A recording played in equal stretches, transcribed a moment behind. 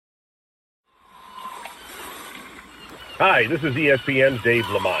Hi, this is ESPN's Dave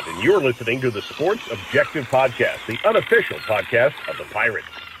Lamont, and you're listening to the Sports Objective Podcast, the unofficial podcast of the Pirates.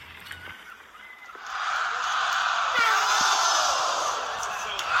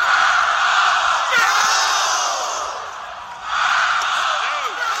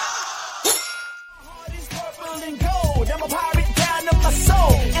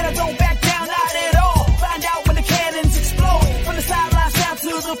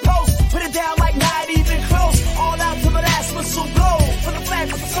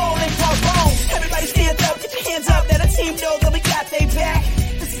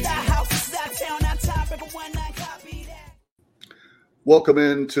 Welcome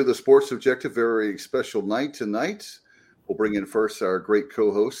into the Sports Objective. Very special night tonight. We'll bring in first our great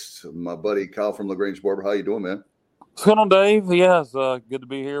co-host, my buddy Kyle from LaGrange Barber. How you doing, man? What's going on, Dave? Yeah, it's good to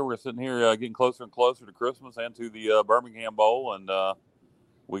be here. We're sitting here getting closer and closer to Christmas and to the Birmingham Bowl, and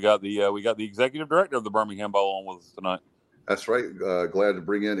we got the executive director of the Birmingham Bowl on with us tonight. That's right. Glad to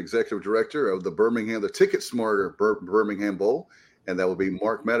bring in executive director of the TicketSmarter Birmingham Bowl, and that will be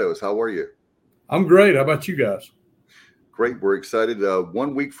Mark Meadows. How are you? I'm great. How about you guys? Great. We're excited.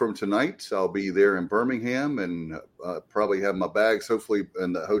 1 week from tonight, I'll be there in Birmingham and probably have my bags hopefully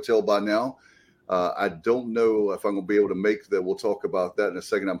in the hotel by now. I don't know if I'm going to be able to make that. We'll talk about that in a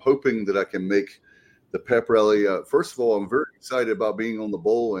second. I'm hoping that I can make the pep rally. First of all, I'm very excited about being on the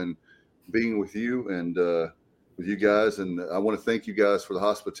bowl and being with you and with you guys. And I want to thank you guys for the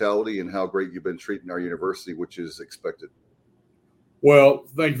hospitality and how great you've been treating our university, which is expected. Well,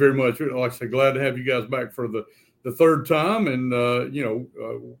 thank you very much. Like I said, glad to have you guys back for the third time, and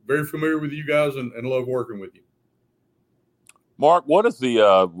very familiar with you guys and love working with you. Mark, what is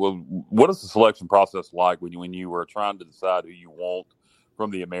the selection process like when you were trying to decide who you want from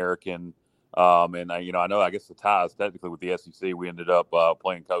the American? And I know I guess the ties technically with the SEC, we ended up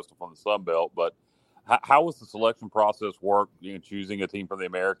playing Coastal from the Sun Belt, but how was the selection process work? Choosing a team from the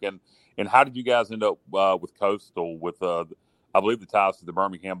American, and how did you guys end up with Coastal with I believe the ties to the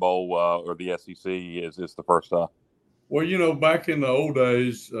Birmingham Bowl or the SEC is the first time. Well, back in the old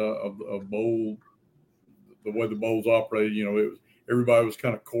days of bowl, the way the bowls operated, it was everybody was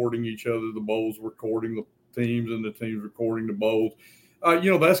kind of courting each other. The bowls were courting the teams, and the teams were courting the bowls.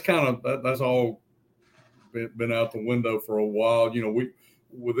 That's all been out the window for a while.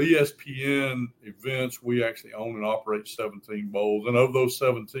 With ESPN events, we actually own and operate 17 bowls, and of those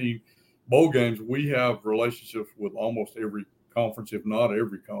 17 bowl games, we have relationships with almost every conference, if not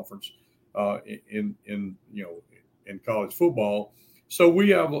every conference, in college football. So we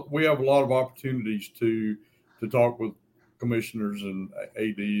have a lot of opportunities to talk with commissioners and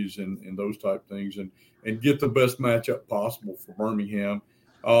ADs and those type things and get the best matchup possible for Birmingham.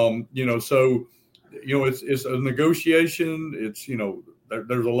 So it's a negotiation. It's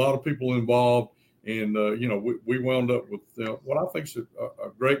there's a lot of people involved, and we wound up with what I think is a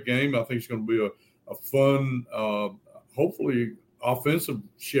great game. I think it's going to be a fun, hopefully offensive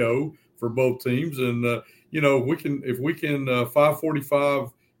show for both teams. And if we can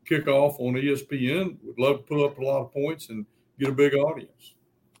 5:45 kickoff on ESPN, we'd love to put up a lot of points and get a big audience.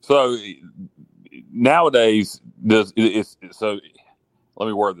 So nowadays, let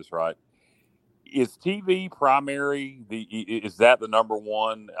me word this right. Is TV primary? Is that the number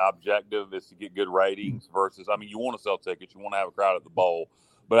one objective, is to get good ratings versus, you want to sell tickets, you want to have a crowd at the bowl,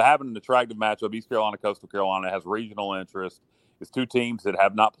 but having an attractive matchup, East Carolina, Coastal Carolina, has regional interest. It's two teams that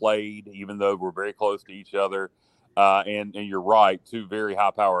have not played, even though we're very close to each other. And you're right, two very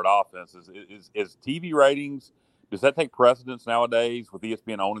high-powered offenses. Is TV ratings, does that take precedence nowadays with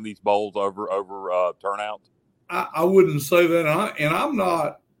ESPN owning these bowls over turnout? I wouldn't say that, and I'm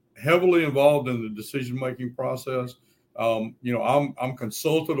not heavily involved in the decision-making process. I'm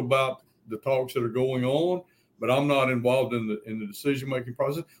consulted about the talks that are going on, but I'm not involved in the decision-making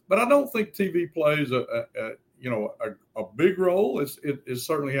process. But I don't think TV plays a big role. It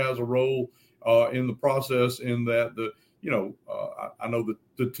certainly has a role in the process, in that I know that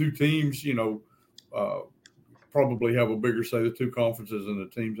the two teams probably have a bigger say. The two conferences and the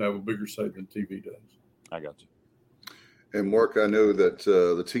teams have a bigger say than TV does. I got you. And Mark, I know that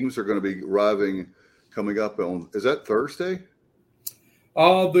the teams are going to be arriving coming up on, is that Thursday?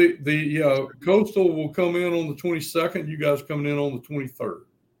 The Coastal will come in on the 22nd. You guys coming in on the 23rd.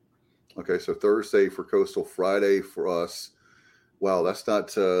 Okay, so Thursday for Coastal, Friday for us. Wow, that's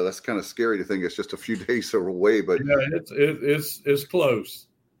not that's kind of scary to think it's just a few days away, but yeah, it's close.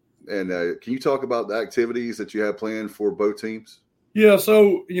 And can you talk about the activities that you have planned for both teams? Yeah,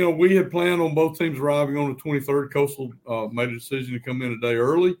 so, we had planned on both teams arriving on the 23rd. Coastal made a decision to come in a day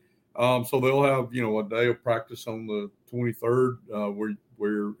early. So they'll have, a day of practice on the 23rd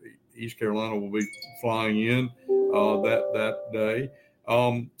where East Carolina will be flying in. that day.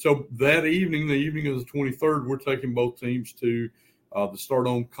 So that evening, the evening of the 23rd, we're taking both teams to the Start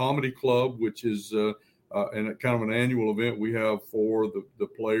On Comedy Club, which is and kind of an annual event we have for the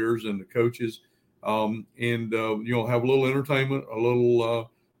players and the coaches. And have a little entertainment, a little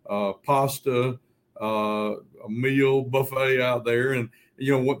pasta, a meal buffet out there. And,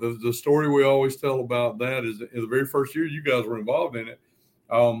 what the story we always tell about that is the very first year you guys were involved in it.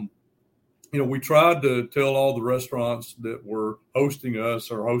 We tried to tell all the restaurants that were hosting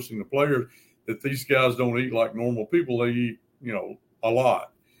us or hosting the players that these guys don't eat like normal people. They eat, a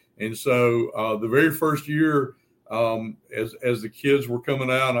lot. And so the very first year, as the kids were coming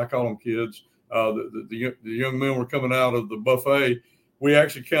out, and I call them kids, the young men were coming out of the buffet, we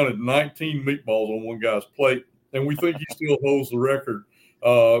actually counted 19 meatballs on one guy's plate, and we think he still holds the record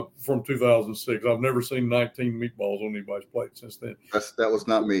from 2006. I've never seen 19 meatballs on anybody's plate since then. That was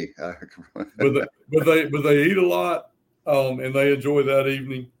not me. but they eat a lot, and they enjoy that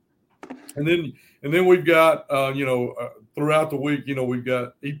evening. And then we've got throughout the week, we've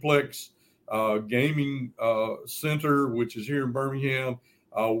got Eplex Gaming Center, which is here in Birmingham.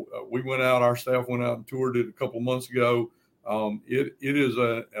 Our staff went out and toured it a couple months ago. It is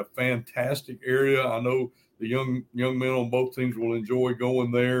a fantastic area. I know the young men on both teams will enjoy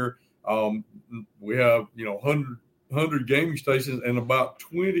going there. We have 100 gaming stations and about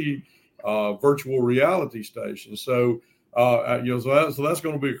 20 virtual reality stations. So so that's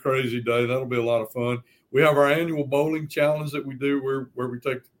going to be a crazy day. That'll be a lot of fun. We have our annual bowling challenge that we do where we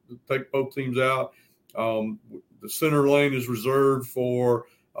take both teams out. The center lane is reserved for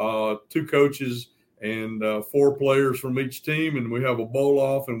 2 coaches and 4 players from each team, and we have a bowl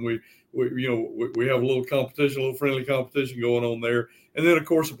off, and we have a little competition, a little friendly competition going on there. And then of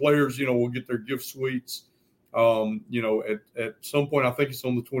course the players, will get their gift suites. At some point, I think it's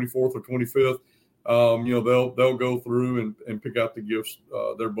on the 24th or 25th. They'll go through and pick out the gifts,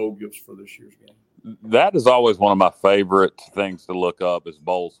 their bowl gifts for this year's game. That is always one of my favorite things to look up is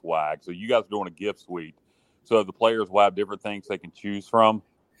bowl swag. So you guys are doing a gift suite. So the players will have different things they can choose from.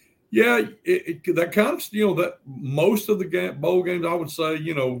 Yeah, that kind of, that most of the bowl games, I would say,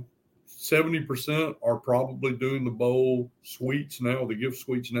 70% are probably doing the bowl suites now, the gift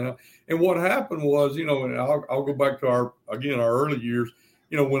suites now. And what happened was, and I'll go back to our early years,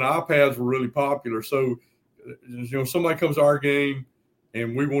 when iPads were really popular. So, somebody comes to our game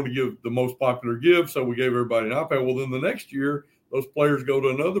and we want to give the most popular gift. So we gave everybody an iPad. Well, then the next year, those players go to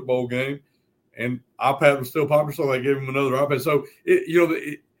another bowl game and iPad was still popular. So they gave them another iPad. So,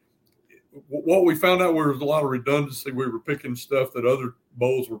 what we found out was a lot of redundancy. We were picking stuff that other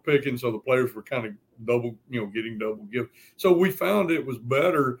bowls were picking. So the players were kind of getting double gift. So we found it was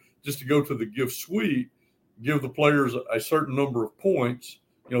better just to go to the gift suite, give the players a certain number of points.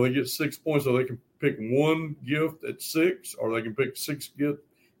 They get 6 points, so they can pick one gift at 6, or they can pick 6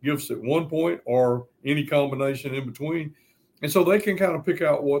 gifts at 1 point, or any combination in between. And so they can kind of pick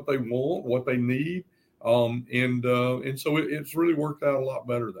out what they want, what they need. And so it's really worked out a lot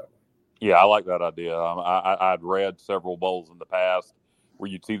better that way. Yeah, I like that idea. I'd read several bowls in the past where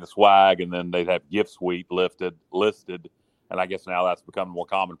you'd see the swag and then they'd have gift suite listed. And I guess now that's becoming more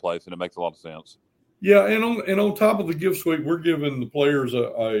commonplace, and it makes a lot of sense. Yeah, and on top of the gift suite, we're giving the players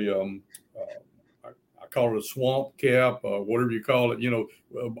I call it a swamp cap, whatever you call it,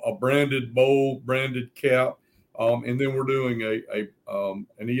 a branded bowl, branded cap, and then we're doing an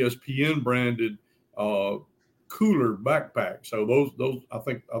ESPN branded cooler backpack. So those I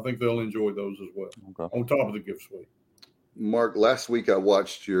think they'll enjoy those as well. Okay. On top of the gift suite. Mark, last week I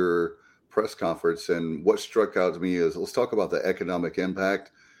watched your press conference, and what struck out to me is, let's talk about the economic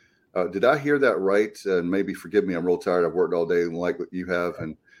impact. Did I hear that right? And maybe forgive me, I'm real tired. I've worked all day like what you have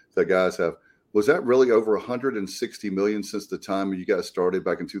and the guys have. Was that really over 160 million since the time you guys started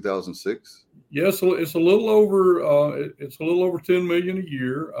back in 2006? Yes, it's a little over 10 million a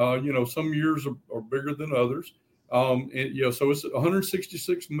year. Some years are bigger than others. So it's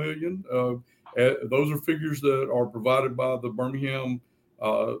 166 million. Those are figures that are provided by the Birmingham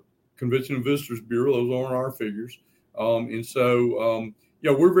Convention and Visitors Bureau. Those aren't our figures.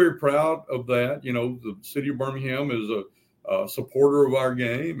 We're very proud of that. The city of Birmingham is a supporter of our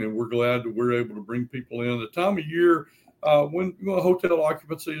game, and we're glad that we're able to bring people in. The time of year when hotel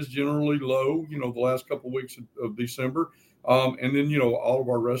occupancy is generally low, the last couple of weeks of December. And then, all of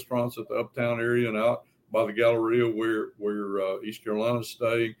our restaurants at the Uptown area and out by the Galleria where East Carolina's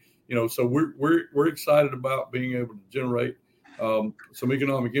staying, so we're excited about being able to generate some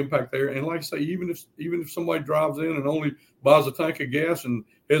economic impact there. And like I say, even if somebody drives in and only buys a tank of gas and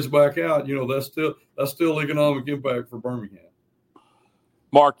heads back out, that's still economic impact for Birmingham.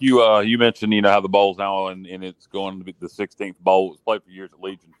 Mark, you mentioned how the bowl's now and it's going to be the 16th bowl. It's played for years at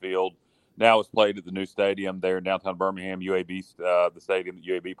Legion Field. Now it's played at the new stadium there in downtown Birmingham, UAB, the stadium that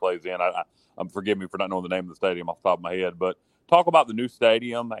UAB plays in. I'm forgive me for not knowing the name of the stadium off the top of my head, but talk about the new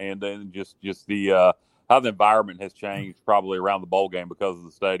stadium and then just the how the environment has changed probably around the bowl game because of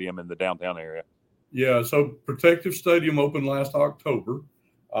the stadium in the downtown area. Yeah, so Protective Stadium opened last October,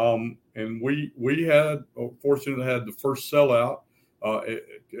 and we had fortunately had the first sellout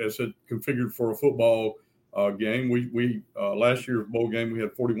as it configured for a football game. We last year's bowl game we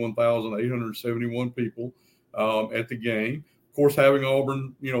had 41,871 people at the game. Of course, having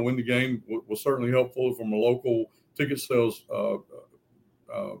Auburn in the game was certainly helpful from a local ticket sales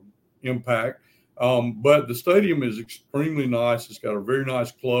impact. But the stadium is extremely nice. It's got a very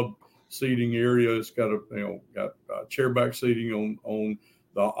nice club seating area. It's got chairback seating on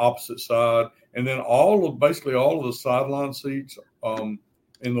the opposite side, and then basically all of the sideline seats in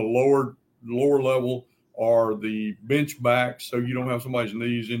the lower level are the bench backs, so you don't have somebody's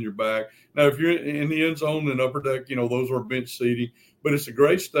knees in your back. Now, if you're in the end zone and upper deck, those are bench seating. But it's a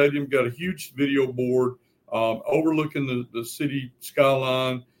great stadium. Got a huge video board overlooking the city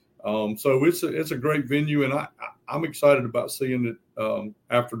skyline. So it's a great venue, and I'm excited about seeing it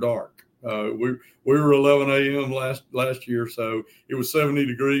after dark. We were 11 a.m. last year, so it was 70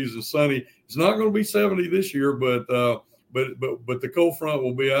 degrees and sunny. It's not going to be 70 this year, but the cold front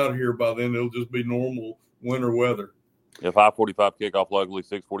will be out of here by then. It'll just be normal winter weather. Yeah, 5:45 kickoff locally,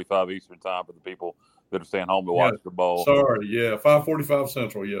 6:45 Eastern time for the people that are staying home to watch the bowl. Sorry, 5:45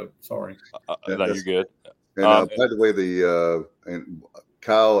 Central. Yeah, sorry. No, you're good. And by the way, and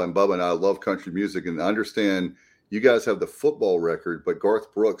Kyle and Bubba and I love country music, and I understand you guys have the football record, but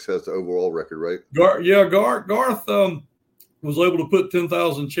Garth Brooks has the overall record, right? Garth was able to put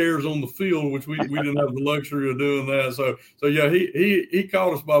 10,000 chairs on the field, which we didn't have the luxury of doing that. So yeah, he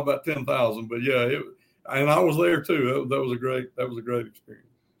caught us by about 10,000. But yeah, and I was there too. That was a great experience.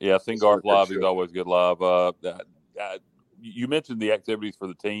 Yeah, I've seen Garth live. He's always good live. You mentioned the activities for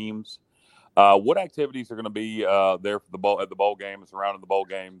the teams. What activities are going to be there for at the bowl game and surrounding the bowl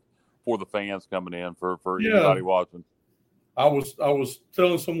game for the fans coming in for anybody watching? I was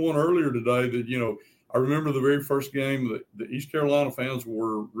telling someone earlier today that I remember the very first game that the East Carolina fans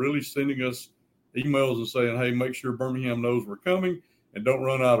were really sending us emails and saying, "Hey, make sure Birmingham knows we're coming and don't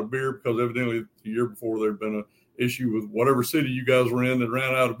run out of beer," because evidently the year before there'd been an issue with whatever city you guys were in that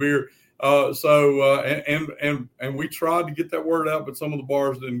ran out of beer. And we tried to get that word out, but some of the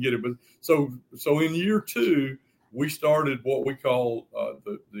bars didn't get it. But so in year 2, we started what we call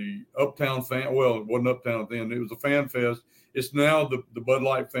the Uptown Fan. Well, it wasn't Uptown then; it was a Fan Fest. It's now the Bud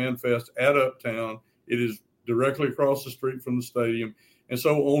Light Fan Fest at Uptown. It is directly across the street from the stadium. And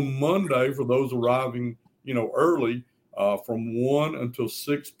so on Monday, for those arriving, early, from 1 until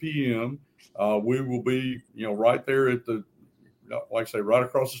 6 p.m., we will be, right there at like I say, right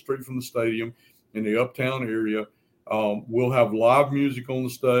across the street from the stadium in the Uptown area. We'll have live music on the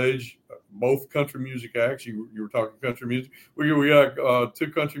stage, both country music acts. You were talking country music. We got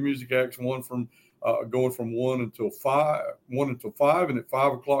 2 country music acts, one from going from 1 until 5, and at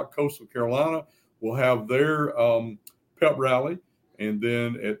 5 o'clock, Coastal Carolina will have their pep rally, and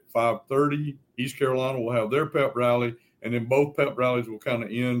then at 5:30, East Carolina will have their pep rally, and then both pep rallies will kind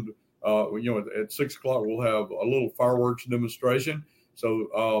of end. At 6 o'clock, we'll have a little fireworks demonstration.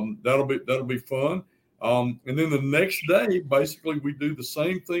 So that'll be fun. And then the next day, basically, we do the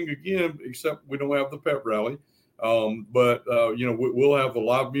same thing again, except we don't have the pep rally. But we'll have the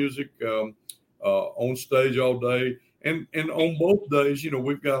live music on stage all day. And on both days,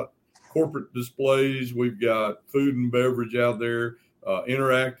 we've got corporate displays. We've got food and beverage out there,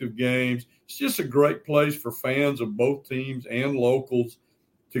 interactive games. It's just a great place for fans of both teams and locals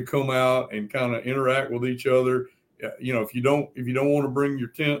to come out and kind of interact with each other. If you don't want to bring your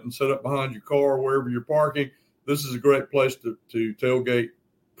tent and set up behind your car or wherever you're parking, this is a great place to tailgate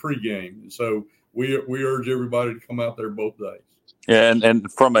pregame. And so we urge everybody to come out there both days. Yeah,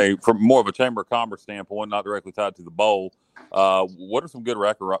 and from more of a Chamber of Commerce standpoint, not directly tied to the bowl, what are some good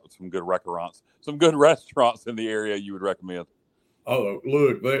restaurants in the area you would recommend? Oh,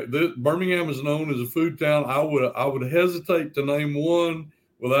 look, Birmingham is known as a food town. I would hesitate to name one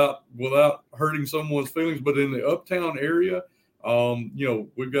without hurting someone's feelings, but in the Uptown area,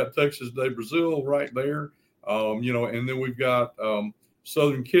 we've got Texas de Brazil right there, and then we've got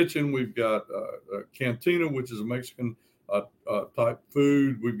Southern Kitchen. We've got Cantina, which is a Mexican type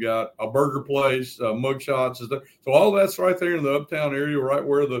food. We've got a burger place, Mugshots is there. So all that's right there in the Uptown area, right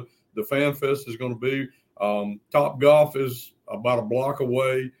where the Fan Fest is going to be. Top Golf is about a block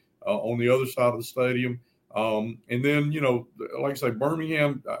away on the other side of the stadium. And then, like I say,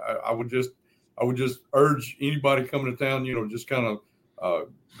 Birmingham, I would just urge anybody coming to town, just kind of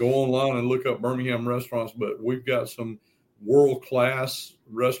go online and look up Birmingham restaurants. But we've got some world-class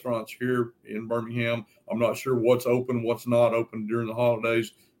restaurants here in Birmingham. I'm not sure what's open, what's not open during the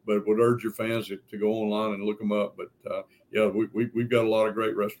holidays, but would urge your fans to go online and look them up. But we've got a lot of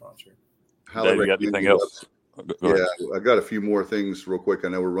great restaurants here. Dave, you got anything else? Go ahead. I got a few more things real quick. I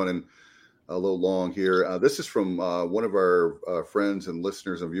know we're running a little long here. This is from one of our friends and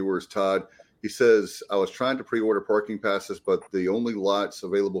listeners and viewers, Todd. He says, I was trying to pre-order parking passes, but the only lots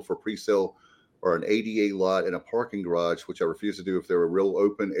available for pre-sale are an ADA lot and a parking garage, which I refuse to do if there were real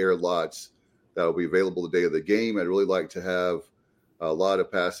open air lots that will be available the day of the game. I'd really like to have a lot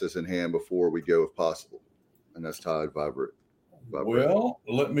of passes in hand before we go if possible. And that's Todd Vibrant. Well,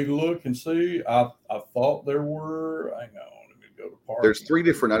 let me look and see. I thought there were, hang on, let me go to parking. There's three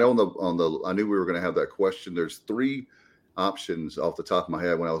different, I knew we were going to have that question. There's three options off the top of my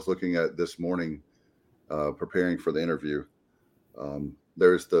head when I was looking at this morning, preparing for the interview.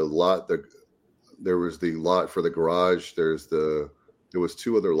 There's the lot, there was the lot for the garage. There was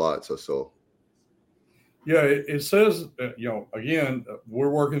two other lots I saw. Yeah, it says, again,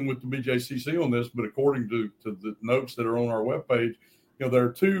 we're working with the BJCC on this, but according to the notes that are on our webpage, there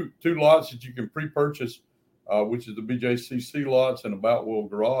are two lots that you can pre-purchase, which is the BJCC lots and a Boutwell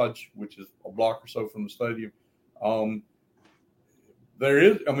garage, which is a block or so from the stadium. There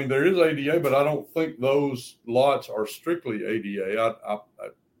is ADA, but I don't think those lots are strictly ADA.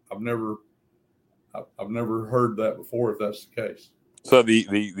 I've never heard that before, if that's the case. So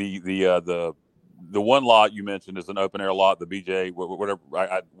the one lot you mentioned is an open air lot. The BJ,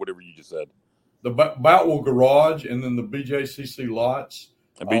 whatever you just said. The Boutwell garage and then the BJCC lots.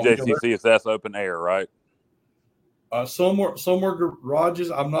 And BJCC that's open air, right? Some are garages.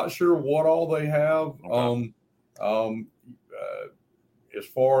 I'm not sure what all they have. Okay. As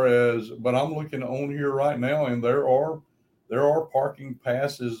far as, but I'm looking on here right now, and there are parking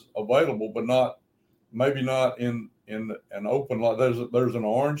passes available, but maybe not in an open lot. There's an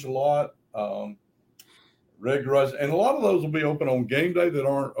orange lot, red garage, and a lot of those will be open on game day that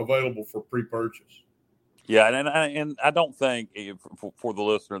aren't available for pre-purchase. Yeah, and I don't think for the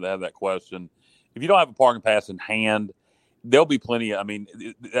listener that have that question, if you don't have a parking pass in hand, there'll be plenty.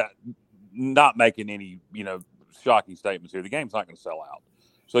 Not making any shocking statements here. The game's not going to sell out,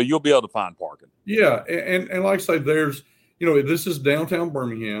 so you'll be able to find parking. Yeah, and like I say, there's this is downtown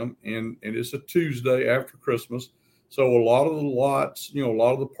Birmingham, and it's a Tuesday after Christmas, so a lot of the lots, a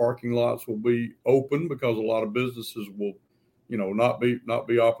lot of the parking lots will be open because a lot of businesses will, not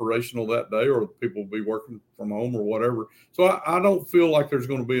be operational that day, or people will be working from home or whatever. So I don't feel like there's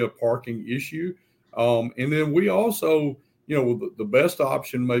going to be a parking issue. And then we also, the best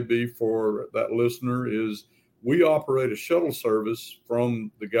option may be for that listener is we operate a shuttle service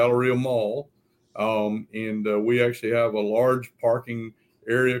from the Galleria Mall. And we actually have a large parking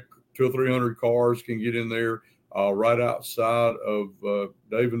area, 200 or 300 cars can get in there right outside of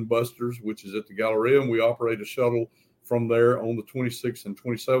Dave & Buster's, which is at the Galleria. And we operate a shuttle from there on the 26th and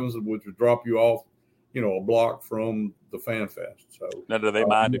 27th, which would drop you off, a block from the Fan Fest. So now, do they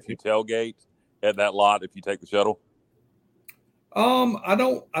mind if you tailgate at that lot if you take the shuttle? I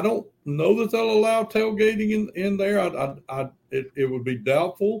don't know that they'll allow tailgating in there. It would be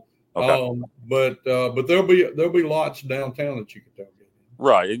doubtful. Okay. But there'll be lots downtown that you can tailgate in.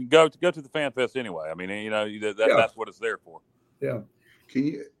 Right, and go to the Fan Fest anyway. I mean, that's what it's there for. Yeah. Can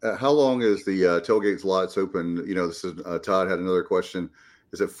you? How long is the tailgates lots open? This is Todd had another question.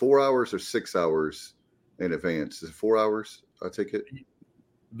 Is it 4 hours or 6 hours in advance? Is it 4 hours? I take it.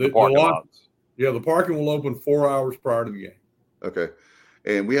 The parking lots. Yeah, the parking will open 4 hours prior to the game. Okay,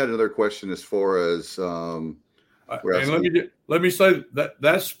 and we had another question as far as. And let me say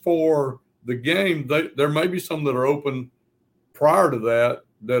that's for the game. There may be some that are open prior to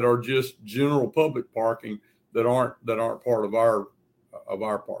that are just general public parking that aren't part of our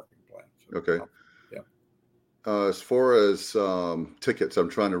parking plan. So, okay. Yeah. As far as tickets, I'm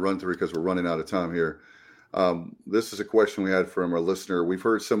trying to run through because we're running out of time here. This is a question we had from our listener. We've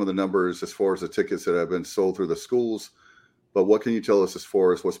heard some of the numbers as far as the tickets that have been sold through the schools, but what can you tell us as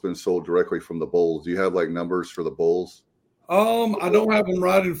far as what's been sold directly from the bowls? Do you have numbers for the bowls? I don't have them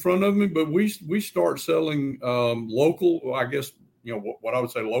right in front of me, but we start selling local. I guess what I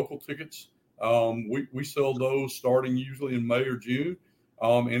would say local tickets. We sell those starting usually in May or June,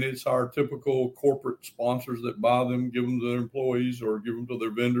 and it's our typical corporate sponsors that buy them, give them to their employees or give them to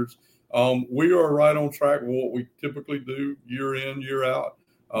their vendors. We are right on track with what we typically do year in, year out.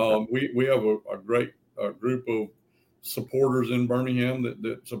 We have a great group of supporters in Birmingham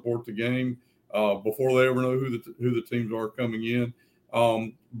that support the game. before they ever know who the teams are coming in.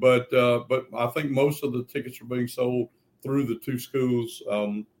 But I think most of the tickets are being sold through the two schools'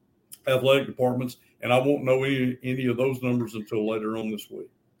 athletic departments, and I won't know any of those numbers until later on this week.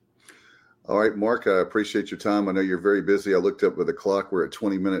 All right, Mark, I appreciate your time. I know you're very busy. I looked up with the clock. We're at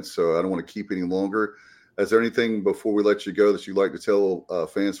 20 minutes, so I don't want to keep any longer. Is there anything before we let you go that you'd like to tell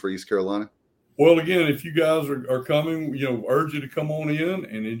fans for East Carolina? Well, again, if you guys are coming, urge you to come on in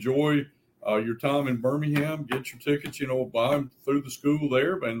and enjoy your time in Birmingham. Get your tickets, buy them through the school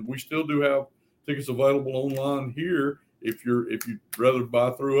there. And we still do have tickets available online here if you'd rather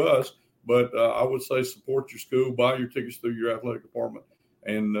buy through us. But I would say support your school, buy your tickets through your athletic department,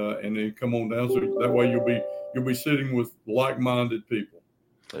 and then come on down. So that way you'll be sitting with like-minded people.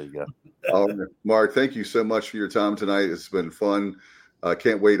 There you go. Mark, thank you so much for your time tonight. It's been fun. I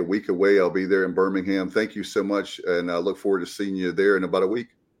can't wait a week away. I'll be there in Birmingham. Thank you so much, and I look forward to seeing you there in about a week.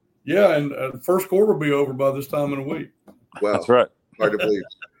 Yeah, and the first quarter will be over by this time in a week. Wow. That's right. Hard to believe.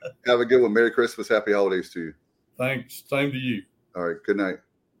 Have a good one. Merry Christmas. Happy holidays to you. Thanks. Same to you. All right. Good night.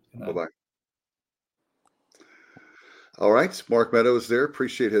 Good night. Bye-bye. All right. Mark Meadows there.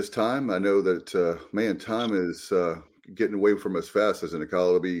 Appreciate his time. I know that, time is getting away from us fast, isn't it,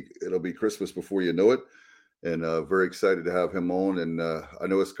 Kyle? It'll be Christmas before you know it. And very excited to have him on. And I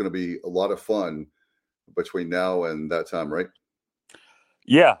know it's going to be a lot of fun between now and that time, right?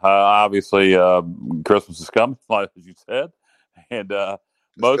 Yeah, obviously Christmas is coming, like as you said. And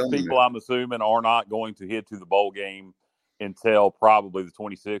most people, I'm assuming, are not going to head to the bowl game until probably the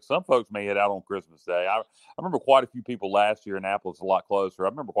 26th. Some folks may head out on Christmas Day. I remember quite a few people last year. Annapolis a lot closer. I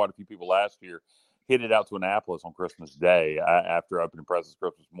remember quite a few people last year headed out to Annapolis on Christmas Day after opening presents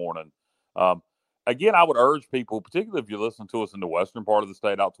Christmas morning. Again, I would urge people, particularly if you listen to us in the western part of the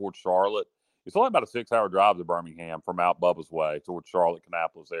state out towards Charlotte, it's only about a 6-hour drive to Birmingham from out Bubba's way towards Charlotte,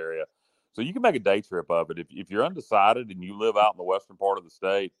 Kannapolis area. So you can make a day trip of it. If you're undecided and you live out in the western part of the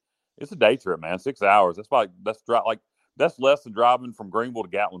state, it's a day trip, man. 6 hours. That's less than driving from Greenville to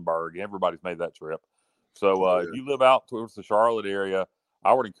Gatlinburg. Everybody's made that trip. So if you live out towards the Charlotte area,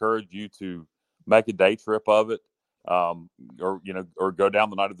 I would encourage you to make a day trip of it, or go down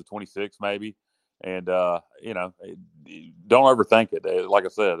the night of the 26th maybe. And, don't overthink it. Like I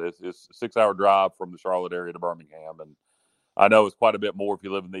said, it's a 6-hour drive from the Charlotte area to Birmingham. And I know it's quite a bit more if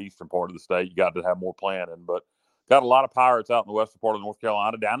you live in the eastern part of the state. You got to have more planning. But got a lot of Pirates out in the western part of North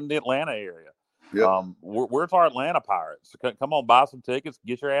Carolina, down in the Atlanta area. Yep. Where's our Atlanta Pirates? Come on, buy some tickets.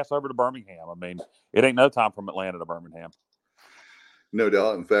 Get your ass over to Birmingham. I mean, it ain't no time from Atlanta to Birmingham. No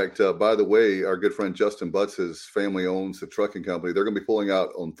doubt. In fact, by the way, our good friend Justin Butts' family owns a trucking company. They're going to be pulling out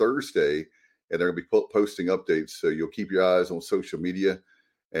on Thursday, and they're going to be posting updates. So you'll keep your eyes on social media,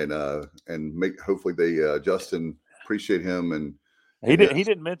 and hopefully Justin, appreciate him. And he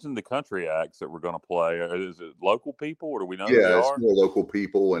didn't mention the country acts that we're going to play. Is it local people, or do we know? Yeah, it's more local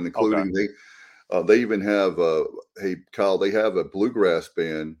people, and including they even have hey Kyle, they have a bluegrass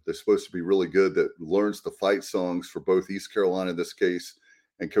band that's supposed to be really good that learns the fight songs for both East Carolina in this case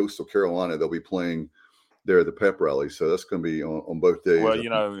and Coastal Carolina. They'll be playing there at the pep rally, so that's going to be on both days. Well,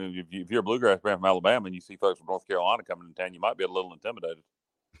 if you're a bluegrass band from Alabama and you see folks from North Carolina coming to town, you might be a little intimidated.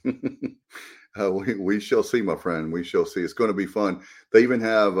 We shall see, my friend. We shall see. It's going to be fun. They even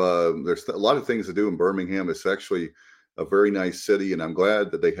have there's a lot of things to do in Birmingham. It's actually a very nice city, and I'm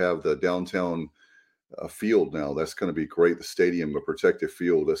glad that they have the downtown field now. That's going to be great. The stadium, a protected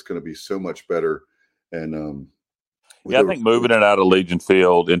field, that's going to be so much better. And I think moving it out of Legion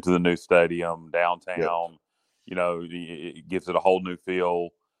Field into the new stadium downtown, it gives it a whole new feel.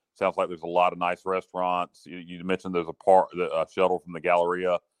 Sounds like there's a lot of nice restaurants. You mentioned there's a shuttle from the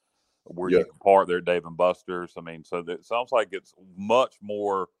Galleria where you can park there at Dave & Buster's. I mean, so it sounds like it's much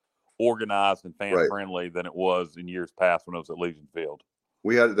more organized and fan friendly than it was in years past when it was at Legion Field.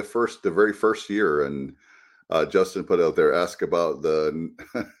 We had the very first year, and Justin put out there, ask about the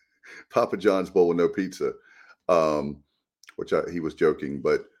Papa John's bowl with no pizza, which he was joking,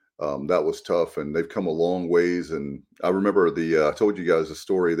 but that was tough, and they've come a long ways. And I remember I told you guys a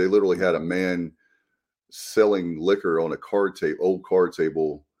story. They literally had a man selling liquor on a old card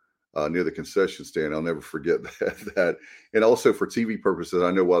table near the concession stand. I'll never forget that. And also for TV purposes,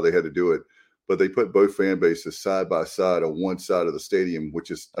 I know why they had to do it. But they put both fan bases side by side on one side of the stadium,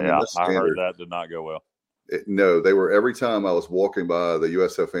 which is, I heard that did not go well. No, they were, every time I was walking by, the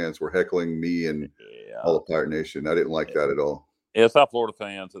USF fans were heckling me and all of Pirate Nation. I didn't like that at all. Yeah, South Florida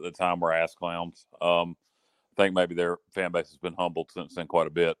fans at the time were ass clowns. I think maybe their fan base has been humbled since then quite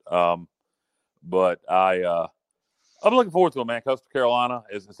a bit. But I'm looking forward to it, man. Coastal Carolina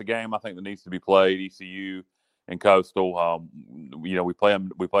is a game I think that needs to be played. ECU in Coastal. We played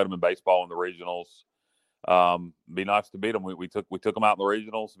them in baseball in the regionals. Be nice to beat them. We took them out in the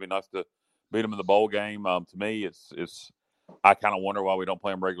regionals. It'd be nice to beat them in the bowl game. To me, it's I kind of wonder why we don't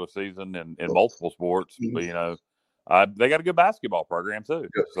play them regular season in multiple sports. But they got a good basketball program too.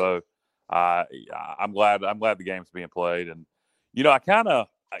 Yes. So I'm glad the game's being played. And I kind of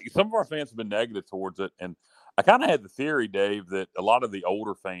some of our fans have been negative towards it, and I kind of had the theory, Dave, that a lot of the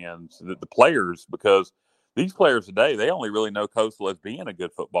older fans, the players, because these players today, they only really know Coastal as being a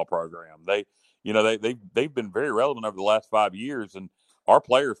good football program. They've been very relevant over the last 5 years, and our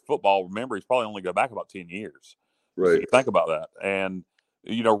players' football memories probably only go back about 10 years. Right. So you think about that, and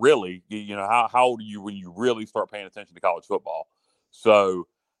really, how old are you when you really start paying attention to college football? So,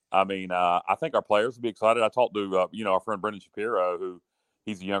 I mean, I think our players will be excited. I talked to our friend Brendan Shapiro, who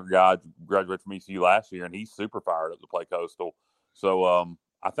he's a younger guy, graduated from ECU last year, and he's super fired up to play Coastal. So,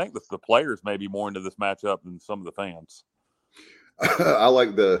 I think the players may be more into this matchup than some of the fans. I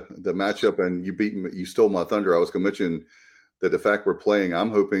like the matchup, and you stole my thunder. I was going to mention that the fact we're playing,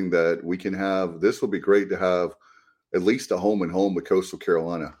 I'm hoping that we can have, this will be great to have at least a home and home with Coastal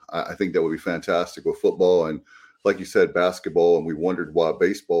Carolina. I think that would be fantastic with football and, like you said, basketball. And we wondered why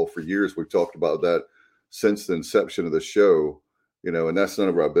baseball for years. We've talked about that since the inception of the show, and that's none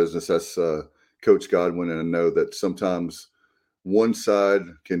of our business. That's Coach Godwin. And I know that sometimes one side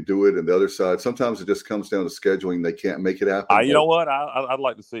can do it and the other side, sometimes it just comes down to scheduling. They can't make it happen. You know what? I'd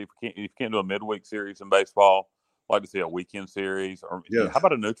like to see if you can't do a midweek series in baseball. I'd like to see a weekend series, or how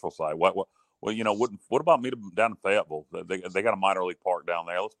about a neutral site? What about meet them down in Fayetteville? They got a minor league park down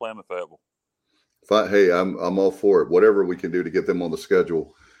there. Let's play them in Fayetteville. Hey, I'm all for it. Whatever we can do to get them on the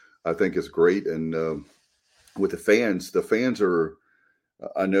schedule, I think is great. And with the fans are,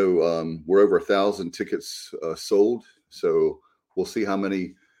 I know we're over 1,000 tickets sold. So we'll see how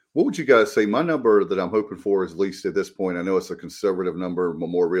many. What would you guys say? My number that I'm hoping for is, at least at this point, I know it's a conservative number, but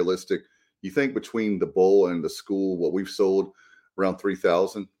more realistic. You think between the bowl and the school, what we've sold, around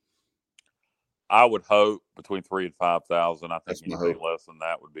 3,000? I would hope between 3,000 and 5,000. I think anything less than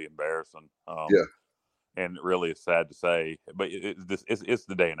that would be embarrassing. And really, it's sad to say, but it's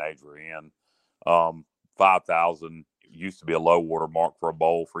the day and age we're in. 5,000 used to be a low water mark for a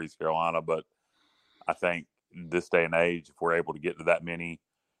bowl for East Carolina, but I think this day and age, if we're able to get to that many,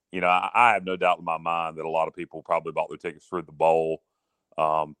 I have no doubt in my mind that a lot of people probably bought their tickets through the bowl,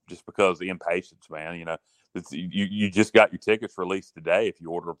 just because of the impatience, man. You just got your tickets released today. If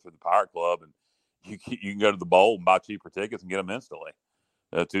you order them through the Pirate Club, and you can go to the bowl and buy cheaper tickets and get them instantly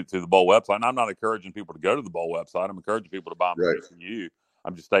to the bowl website. And I'm not encouraging people to go to the bowl website. I'm encouraging people to buy them from you.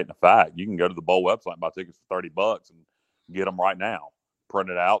 I'm just stating a fact. You can go to the bowl website and buy tickets for $30 and get them right now, print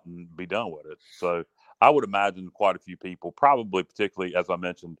it out, and be done with it. So I would imagine quite a few people, probably particularly, as I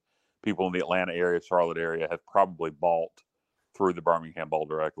mentioned, people in the Atlanta area, Charlotte area, have probably bought through the Birmingham Bowl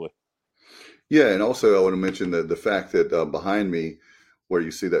directly. Yeah, and also I want to mention the fact that behind me, where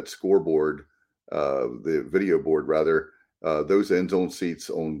you see that scoreboard, the video board rather, those end zone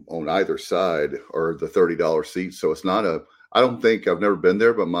seats on either side are the $30 seats. So it's not I don't think, I've never been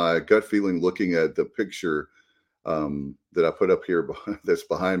there, but my gut feeling looking at the picture that I put up here that's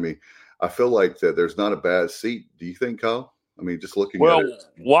behind me, I feel like that there's not a bad seat. Do you think, Kyle? I mean, just looking at it.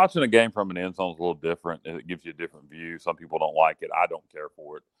 Watching a game from an end zone is a little different. It gives you a different view. Some people don't like it. I don't care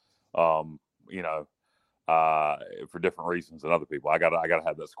for it. For different reasons than other people. I gotta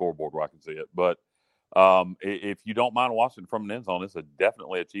have that scoreboard where I can see it. But if you don't mind watching from an end zone, it's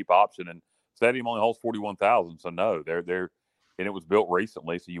definitely a cheap option. And stadium only holds 41,000, so no, they're and it was built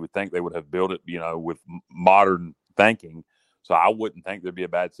recently, so you would think they would have built it, with modern thinking. So I wouldn't think there'd be a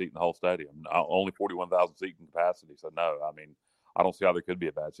bad seat in the whole stadium. Only 41,000 seat in capacity. So no, I mean, I don't see how there could be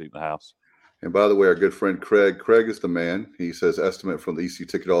a bad seat in the house. And by the way, our good friend Craig is the man. He says estimate from the ECU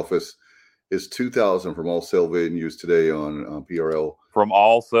ticket office is 2,000 from all sale venues today on PRL. From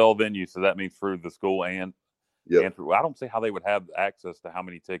all sale venues, so that means through the school and through. I don't see how they would have access to how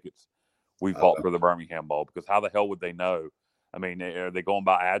many tickets we bought for the Birmingham Bowl, because how the hell would they know? I mean, are they going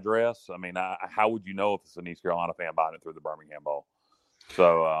by address? I mean, how would you know if it's an East Carolina fan buying it through the Birmingham Bowl?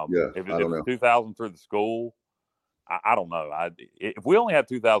 So if it's 2,000 through the school, I don't know. If we only have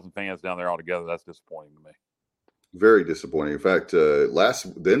 2,000 fans down there altogether, that's disappointing to me. Very disappointing. In fact, the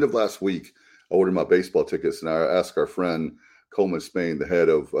end of last week, I ordered my baseball tickets, and I asked our friend Coleman Spain, the head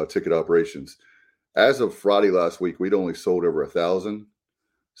of ticket operations. As of Friday last week, we'd only sold over 1,000.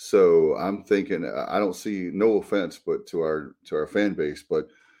 So I'm thinking, I don't see, no offense, but to our fan base, but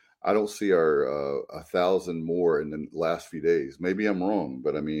I don't see our 1,000 more in the last few days. Maybe I'm wrong,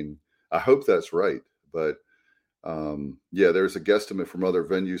 but I mean, I hope that's right. But there's a guesstimate from other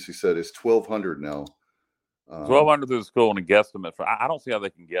venues. He said it's 1,200 now 1,200 through the school and a guesstimate. I don't see how they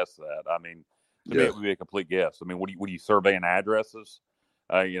can guess that. I mean, to me, Yeah. it would be a complete guess. I mean, what are you surveying addresses?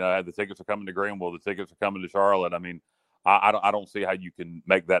 The tickets are coming to Greenville. The tickets are coming to Charlotte. I mean, I don't see how you can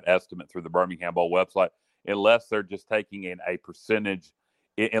make that estimate through the Birmingham Bowl website unless they're just taking in a percentage.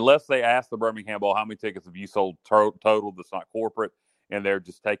 Unless they ask the Birmingham Bowl, how many tickets have you sold total that's not corporate, and they're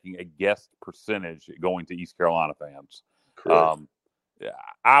just taking a guessed percentage going to East Carolina fans. Correct.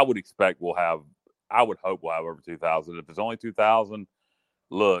 I would expect I would hope we'll have over 2,000. If it's only 2,000,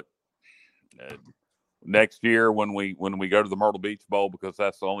 look, next year when we go to the Myrtle Beach Bowl, because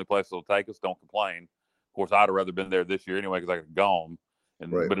that's the only place it'll take us, don't complain. Of course, I'd have rather been there this year anyway because I could have gone.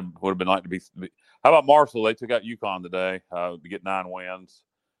 Right. But it would have been like to be. How about Marshall? They took out UConn today to get 9 wins.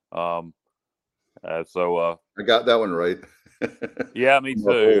 So I got that one right. Yeah, me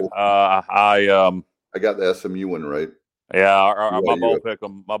too. I got the SMU one right. Yeah,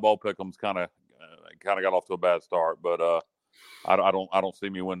 my bowl pick'em's kind of got off to a bad start, but I don't see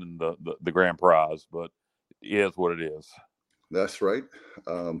me winning the grand prize, but it is what it is. That's right.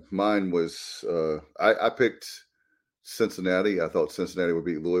 Mine was I picked Cincinnati. I thought Cincinnati would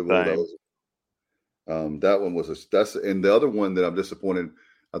beat Louisville. That one was and the other one that I'm disappointed.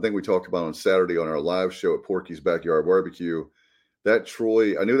 I think we talked about on Saturday on our live show at Porky's Backyard Barbecue. That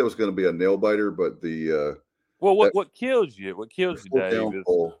Troy, I knew that was going to be a nail biter, but what kills you,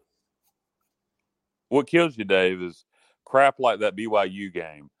 Dave, is crap like that BYU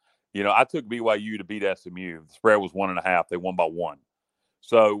game. I took BYU to beat SMU. The spread was 1.5. They won by 1.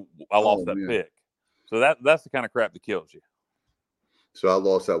 So I lost that pick. So that's the kind of crap that kills you. So I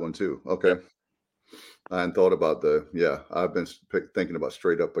lost that one too. Okay. I hadn't thought about I've been thinking about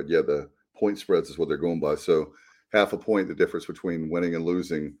straight up, but the point spreads is what they're going by. So half a point, the difference between winning and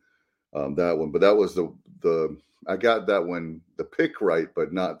losing that one. But that was I got that one, the pick right,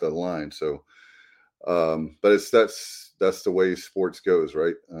 but not the line. So, but that's the way sports goes,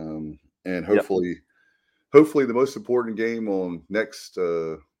 right? And hopefully the most important game on next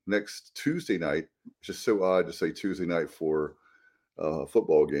Tuesday night. It's just so odd to say Tuesday night for a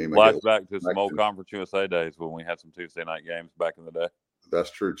football game. Flashback to some old Conference USA days when we had some Tuesday night games back in the day.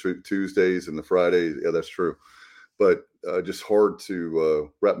 That's true. Tuesdays and the Fridays. Yeah, that's true. But just hard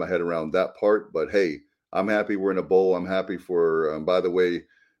to wrap my head around that part. But hey, I'm happy we're in a bowl. I'm happy for. By the way,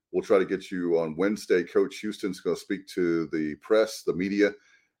 we'll try to get you on Wednesday. Coach Houston's going to speak to the press, the media,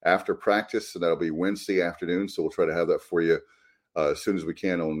 after practice, and that'll be Wednesday afternoon. So we'll try to have that for you as soon as we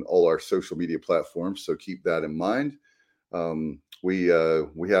can on all our social media platforms. So keep that in mind. We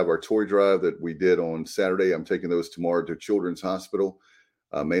have our toy drive that we did on Saturday. I'm taking those tomorrow to Children's Hospital,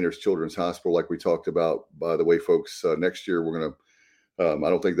 Maynard's Children's Hospital, like we talked about. By the way, folks, next year we're going to. I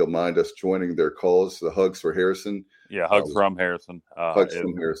don't think they'll mind us joining their cause. The Hugs for Harrison. Yeah, Hugs from Harrison. Hugs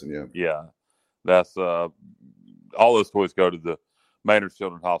from Harrison. Yeah. Yeah, that's all those toys go to the Maynard's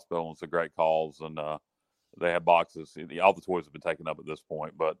Children's Hospital. And it's a great cause, and they have boxes. All the toys have been taken up at this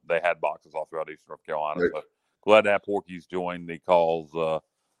point, but they had boxes all throughout Eastern North Carolina. Right. So glad to have Porky's join the calls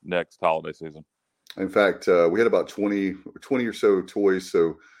next holiday season. In fact, we had about 20 or so toys.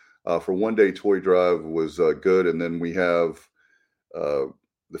 So for one day toy drive was good. And then we have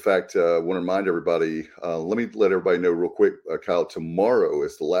the fact I want to remind everybody, let everybody know real quick, Kyle, tomorrow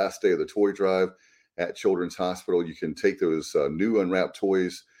is the last day of the toy drive at Children's Hospital. You can take those new unwrapped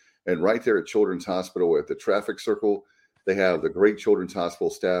toys, and right there at Children's Hospital at the traffic circle, they have the great Children's Hospital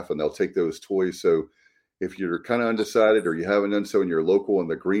staff, and they'll take those toys. So if you're kind of undecided or you haven't done so and you're local in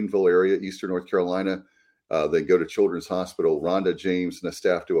the Greenville area, Eastern North Carolina, then go to Children's Hospital. Rhonda, James, and the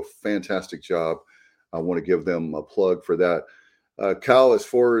staff do a fantastic job. I want to give them a plug for that. Kyle, as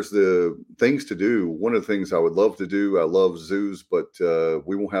far as the things to do, one of the things I would love to do, I love zoos, but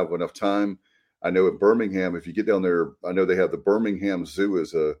we won't have enough time. I know at Birmingham, if you get down there, I know they have the Birmingham Zoo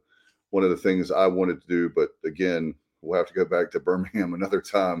as one of the things I wanted to do. But again, we'll have to go back to Birmingham another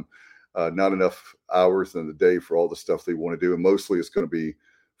time. Not enough hours in the day for all the stuff they want to do. And mostly it's going to be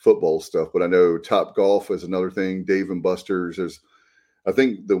football stuff. But I know Top Golf is another thing. Dave and Buster's. I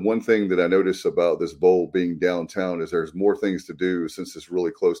think the one thing that I notice about this bowl being downtown is there's more things to do since it's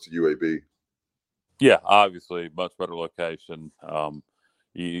really close to UAB. Yeah, obviously, much better location.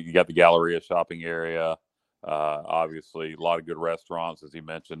 You got the Galleria shopping area. Obviously, a lot of good restaurants, as he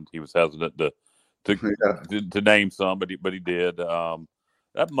mentioned. He was hesitant to name some, but he did.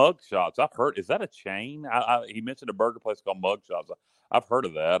 That Mug Shots, I've heard. Is that a chain? He mentioned a burger place called Mug Shots. I've heard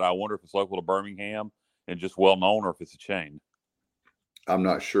of that. I wonder if it's local to Birmingham and just well known, or if it's a chain. I'm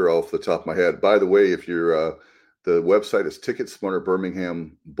not sure off the top of my head. By the way, if you're the website is TicketSmarter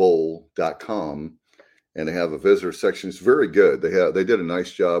Birmingham Bowl.com, and they have a visitor section. It's very good. They did a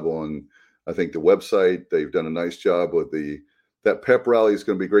nice job on I think the website, they've done a nice job with that pep rally is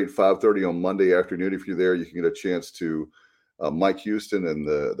going to be great. 5:30 on Monday afternoon. If you're there, you can get a chance to Mike Houston and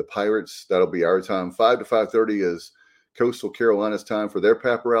the Pirates. That'll be our time. 5 to 5:30 is Coastal Carolina's time for their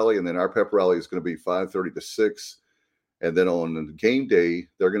pep rally, and then our pep rally is going to be 5:30 to 6. And then on game day,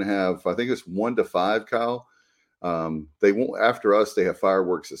 they're going to have, I think it's 1 to 5, Kyle. They won't, after us, they have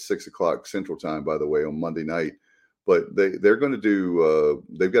fireworks at 6 o'clock Central Time, by the way, on Monday night. But they're going to do,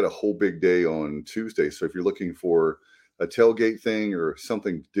 they've got a whole big day on Tuesday. So if you're looking for a tailgate thing or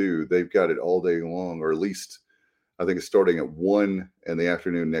something to do, they've got it all day long, or at least I think it's starting at 1 in the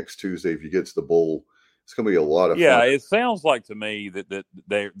afternoon next Tuesday. If you get to the bowl, it's going to be a lot of fun. Yeah, it sounds like to me that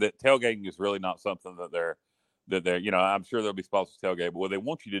tailgating is really not something that they're I'm sure there'll be spots to tailgate, but what they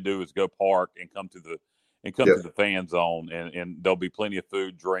want you to do is go park and come to the fan zone, and there'll be plenty of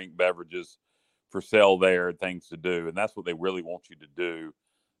food, drink, beverages for sale there, and things to do, and that's what they really want you to do.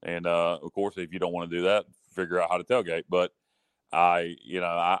 And of course, if you don't want to do that, figure out how to tailgate. But I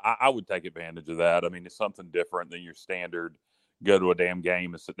would take advantage of that. I mean, it's something different than your standard go to a damn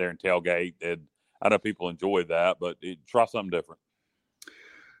game and sit there and tailgate. And I know people enjoy that, but try something different.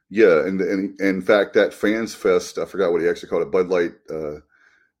 Yeah, and in fact, that Fans Fest, I forgot what he actually called it, Bud Light,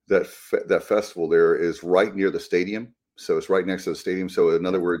 that festival there is right near the stadium. So it's right next to the stadium. So in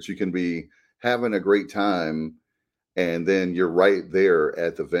other words, you can be having a great time, and then you're right there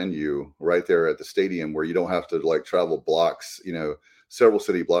at the venue, right there at the stadium, where you don't have to like travel blocks, several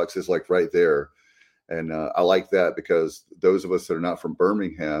city blocks. Is like right there. And I like that because those of us that are not from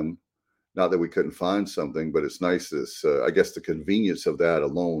Birmingham, not that we couldn't find something, but it's nice. I guess the convenience of that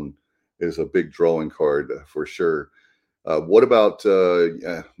alone is a big drawing card for sure. What about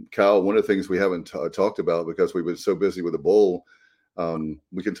Kyle? One of the things we haven't talked about because we've been so busy with the bowl,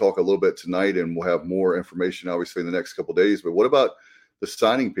 we can talk a little bit tonight, and we'll have more information obviously in the next couple of days. But what about the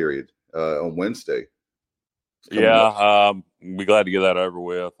signing period on Wednesday? Yeah, be glad to get that over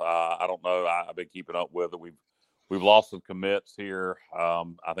with. I don't know. I've been keeping up with it. We've lost some commits here.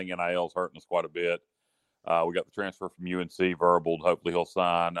 I think NIL's hurting us quite a bit. We got the transfer from UNC verbal. Hopefully he'll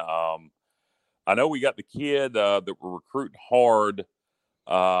sign. I know we got the kid that we're recruiting hard,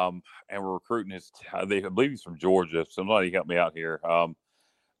 and we're recruiting I believe he's from Georgia. Somebody help me out here. And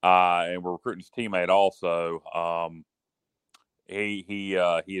we're recruiting his teammate also. He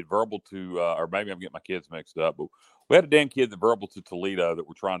had verbal to, or maybe I'm getting my kids mixed up, but we had a damn kid that verbal to Toledo that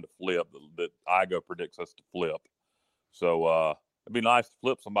we're trying to flip, that IGO predicts us to flip. So it'd be nice to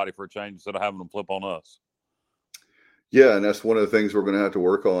flip somebody for a change instead of having them flip on us. Yeah, and that's one of the things we're going to have to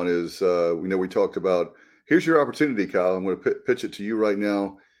work on is, we talked about, here's your opportunity, Kyle. I'm going to pitch it to you right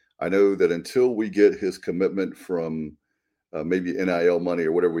now. I know that until we get his commitment from maybe NIL money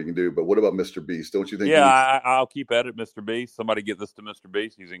or whatever we can do, but what about Mr. Beast? Don't you think? Yeah, I'll keep at it, Mr. Beast. Somebody get this to Mr.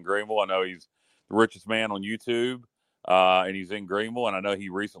 Beast. He's in Greenville. I know he's the richest man on YouTube, and he's in Greenville. And I know he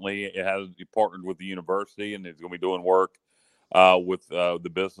recently he partnered with the university, and he's going to be doing work with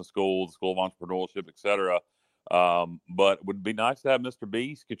the business school, the School of Entrepreneurship, et cetera. But it would be nice to have Mr.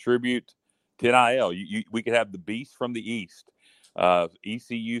 Beast contribute to NIL. We could have the Beast from the East,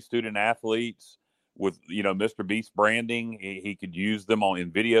 ECU student athletes with Mr. Beast branding. He could use them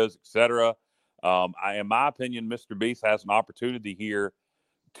in videos, et cetera. In my opinion, Mr. Beast has an opportunity here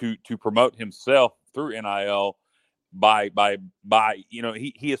to promote himself through NIL by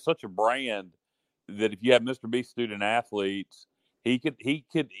he is such a brand that if you have Mr. Beast student athletes, he could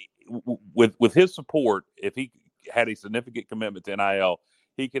with his support, if he had a significant commitment to NIL,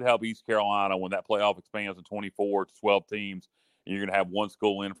 he could help East Carolina when that playoff expands to 24 to 12 teams, and you're going to have one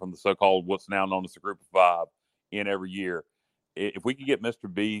school in from the so-called what's now known as the Group of Five in every year. If we could get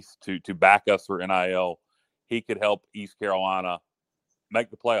Mr. Beast to back us through NIL, he could help East Carolina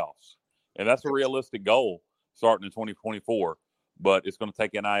make the playoffs. And that's a realistic goal starting in 2024. But it's going to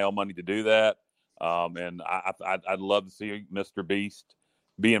take NIL money to do that. And I'd love to see Mr. Beast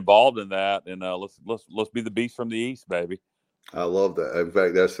be involved in that. And let's be the Beast from the East, baby. I love that. In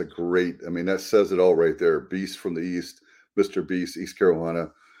fact, that's that says it all right there. Beast from the East, Mr. Beast, East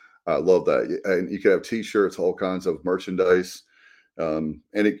Carolina. I love that. And you can have T-shirts, all kinds of merchandise. And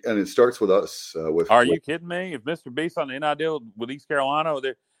it starts with us. Are you kidding me? If Mr. Beast on the NIL with East Carolina,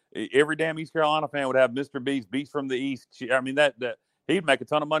 every damn East Carolina fan would have Mr. Beast, Beast from the East. I mean, that he'd make a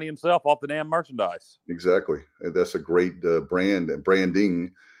ton of money himself off the damn merchandise. Exactly. That's a great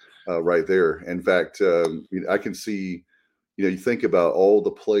branding right there. In fact, I can see, you think about all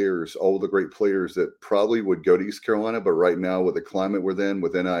the great players that probably would go to East Carolina, but right now with the climate we're in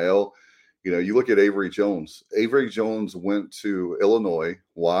with NIL, you look at Avery Jones. Avery Jones went to Illinois.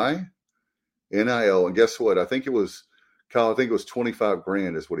 Why? NIL. And guess what? I think it was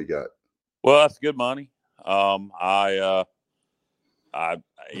 $25,000 is what he got. Well, that's good money. I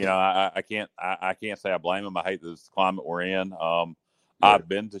can't say I blame him. I hate this climate we're in. Right. I've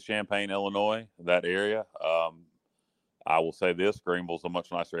been to Champaign, Illinois, that area. I will say this: Greenville's a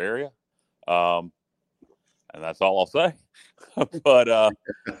much nicer area, and that's all I'll say. But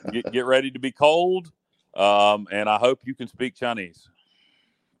get ready to be cold, and I hope you can speak Chinese.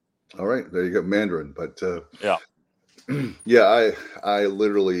 All right, there you go, Mandarin. But yeah. Yeah, I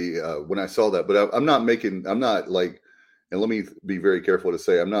literally when I saw that, but I'm not like, and let me be very careful to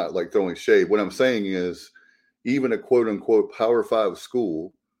say I'm not like throwing shade. What I'm saying is, even a quote unquote Power 5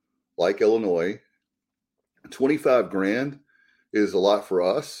 school like Illinois, 25 grand is a lot for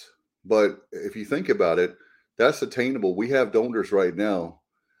us. But if you think about it, that's attainable. We have donors right now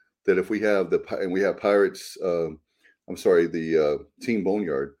that if we have and we have Pirates, the Team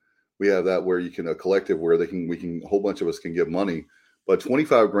Boneyard. We have that where you can a collective where a whole bunch of us can give money, but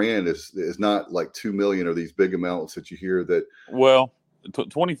 25 grand is not like 2 million or these big amounts that you hear that. Well,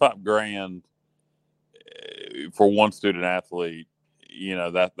 25 grand for one student athlete,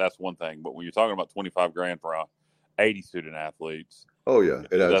 that's one thing. But when you're talking about 25 grand for 80 student athletes, oh yeah,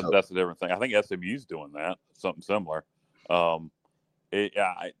 that's a different thing. I think SMU's doing that, something similar. The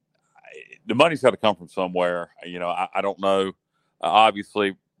money's got to come from somewhere. I don't know.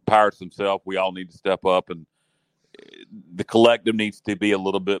 Obviously, Pirates themselves, we all need to step up, and the collective needs to be a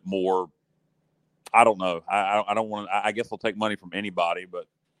little bit more. I don't know. I don't want to. I guess I'll take money from anybody, but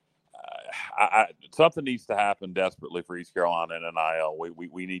something needs to happen desperately for East Carolina and NIL.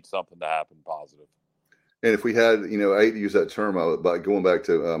 We need something to happen positive. And if we had, I hate to use that term, but going back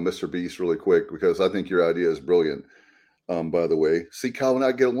to Mr. Beast really quick, because I think your idea is brilliant. By the way, see, Kyle and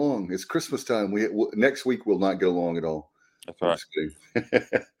I get along. It's Christmas time. Next week we'll not get along at all. That's right.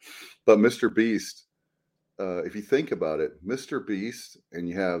 But Mr. Beast, if you think about it, Mr. Beast, and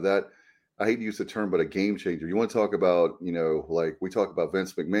you have that, I hate to use the term, but a game changer. You want to talk about, like we talk about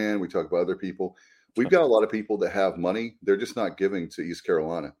Vince McMahon, we talk about other people. We've got a lot of people that have money. They're just not giving to East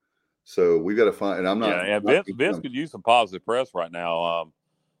Carolina. So we've got to find, and I'm not. Yeah, Vince could use some positive press right now.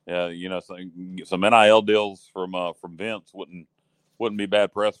 Some NIL deals from Vince wouldn't be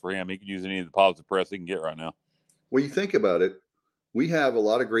bad press for him. He could use any of the positive press he can get right now. When you think about it, we have a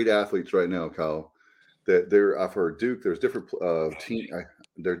lot of great athletes right now, Kyle. I've heard Duke. There's different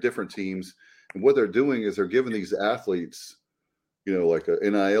there are different teams, and what they're doing is they're giving these athletes, like a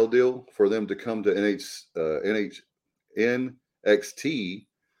NIL deal for them to come to NXT,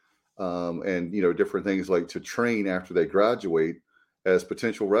 and different things like to train after they graduate as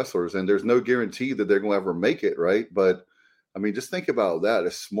potential wrestlers. And there's no guarantee that they're going to ever make it, right? But I mean, just think about that.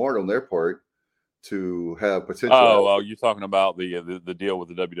 It's smart on their part to have potential. Oh, you're talking about the deal with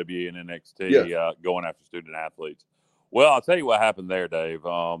the WWE and NXT going after student athletes. Well, I'll tell you what happened there, Dave. It's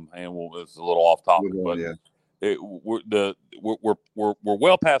a little off topic, but we're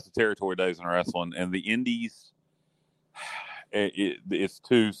well past the territory days in wrestling, and the indies. It's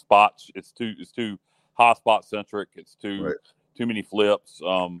too spots. It's too hot spot centric. It's too many flips.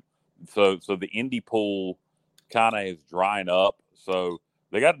 So the indie pool kind of is drying up. So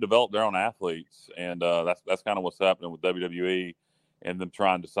they got to develop their own athletes, and that's kind of what's happening with WWE and them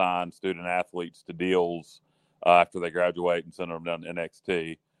trying to sign student athletes to deals after they graduate and send them down to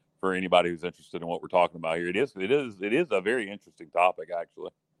NXT. For anybody who's interested in what we're talking about here, it is a very interesting topic, actually.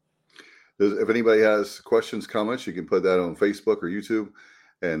 If anybody has questions, comments, you can put that on Facebook or YouTube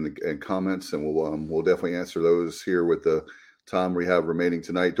and comments, and we'll definitely answer those here with the time we have remaining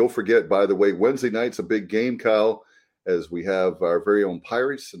tonight. Don't forget, by the way, Wednesday night's a big game, Kyle, as we have our very own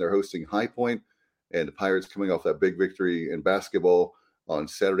Pirates, and they're hosting High Point, and the Pirates coming off that big victory in basketball on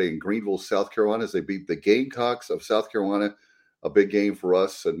Saturday in Greenville, South Carolina, as they beat the Gamecocks of South Carolina. A big game for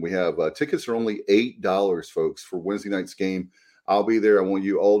us, and we have tickets are only $8, folks, for Wednesday night's game. I'll be there. I want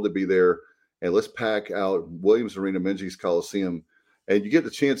you all to be there, and let's pack out Williams Arena, Minges Coliseum, and you get the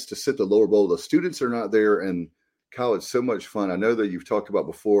chance to sit the lower bowl. The students are not there, and Kyle, it's so much fun. I know that you've talked about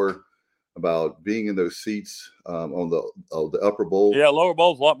before about being in those seats on the upper bowl. Yeah, lower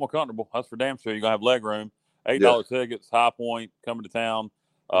bowl's a lot more comfortable. That's for damn sure. You're gonna have leg room. $8 tickets. High Point coming to town.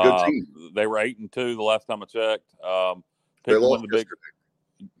 Good team. They were 8-2 the last time I checked. They lost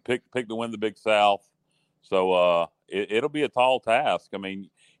pick to win the Big South. So it'll be a tall task. I mean,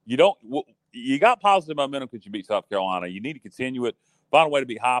 you got positive momentum because you beat South Carolina. You need to continue it. Find a way to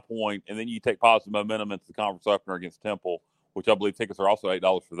beat High Point, and then you take positive momentum into the conference opener against Temple, which I believe tickets are also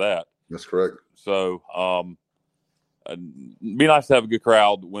 $8 for that. That's correct. So be nice to have a good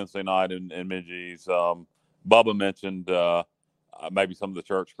crowd Wednesday night in Minges. Bubba mentioned maybe some of the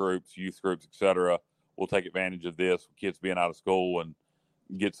church groups, youth groups, etc. will take advantage of this, kids being out of school and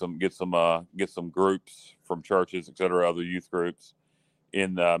get some groups from churches, et cetera, other youth groups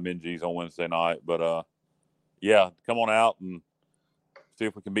in Minges on Wednesday night. But yeah, come on out and see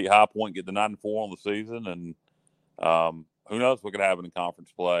if we can beat High Point, get the 9-4 on the season, and who knows what could happen in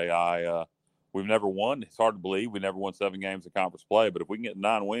conference play. We've never won. It's hard to believe we never won 7 games in conference play, but if we can get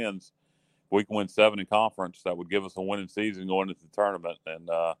 9 wins, if we can win 7 in conference, that would give us a winning season going into the tournament. And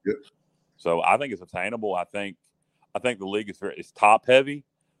so I think it's attainable. I think the league is top heavy,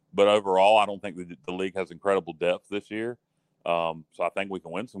 but overall, I don't think the league has incredible depth this year. So I think we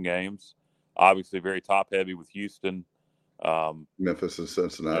can win some games. Obviously, very top heavy with Houston, Memphis, and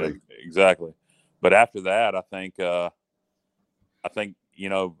Cincinnati. Yeah, exactly. But after that, I think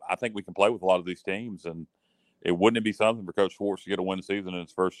we can play with a lot of these teams, and it wouldn't be something for Coach Schwartz to get a win season in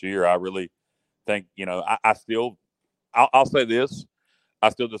his first year. I really think, I'll say this. I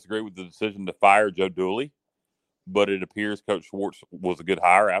still disagree with the decision to fire Joe Dooley, but it appears Coach Schwartz was a good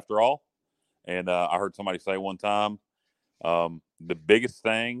hire after all. And I heard somebody say one time, the biggest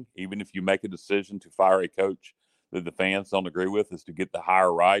thing, even if you make a decision to fire a coach that the fans don't agree with, is to get the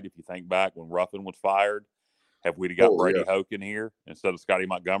hire right. If you think back when Ruffin was fired, have we got Brady Hoke in here instead of Scotty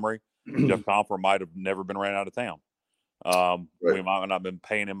Montgomery, Jeff Comfer might have never been ran out of town. Right. We might not have been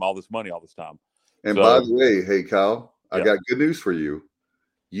paying him all this money all this time. And by the way, hey, Kyle, I got good news for you.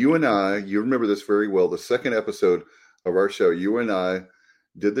 You and I, you remember this very well, the second episode of our show, you and I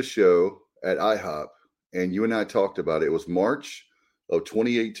did the show at IHOP, and you and I talked about it. It was March of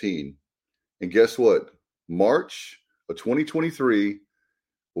 2018. And guess what? March of 2023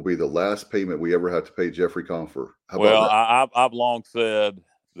 will be the last payment we ever had to pay Jeffrey Comfer. Well, I've long said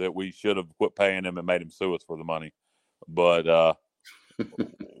that we should have quit paying him and made him sue us for the money. But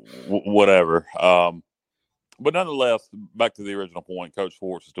whatever. But nonetheless, back to the original point, Coach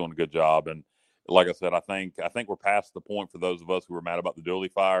Schwartz is doing a good job. And like I said, I think we're past the point for those of us who were mad about the Dooley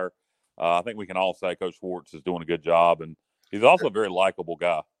fire. I think we can all say Coach Schwartz is doing a good job, and he's also a very likable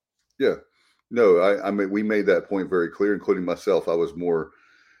guy. Yeah. No, I mean, we made that point very clear, including myself. I was more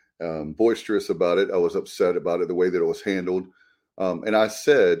boisterous about it. I was upset about it, the way that it was handled. And I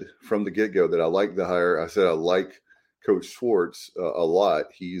said from the get-go that I like the hire. I said I like Coach Schwartz a lot.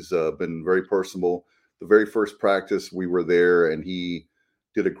 He's been very personable. The very first practice we were there, and he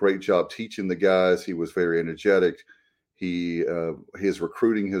did a great job teaching the guys. He was very energetic. His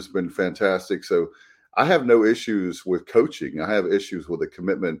recruiting has been fantastic. So I have no issues with coaching. I have issues with the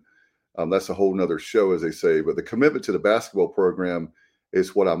commitment. That's a whole nother show, as they say. But the commitment to the basketball program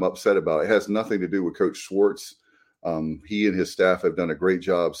is what I'm upset about. It has nothing to do with Coach Schwartz. He and his staff have done a great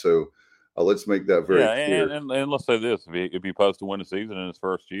job. So let's make that very clear. And let's say this: if he posts to win a season in his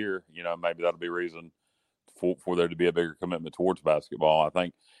first year, maybe that'll be reason for there to be a bigger commitment towards basketball. I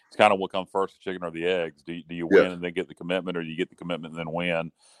think it's kind of what comes first, the chicken or the eggs. Do you win and then get the commitment, or do you get the commitment and then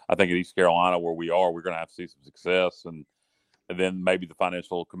win? I think at East Carolina, where we are, we're going to have to see some success, and then maybe the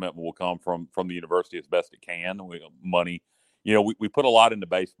financial commitment will come from the university as best it can. Money, we put a lot into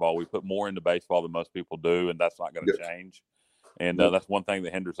baseball. We put more into baseball than most people do, and that's not going to change. And that's one thing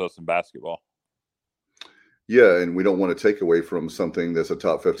that hinders us in basketball. Yeah, and we don't want to take away from something that's a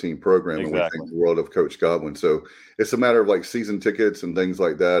top 15 program. Exactly. And we think the world of Coach Godwin. So it's a matter of like season tickets and things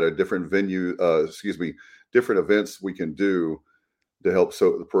like that, or different different events we can do to help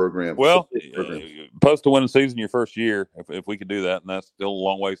the program. Well, post to win a season your first year, if we could do that, and that's still a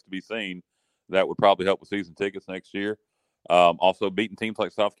long ways to be seen, that would probably help with season tickets next year. Also beating teams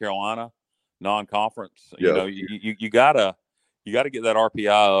like South Carolina, non-conference. Yeah. You gotta get that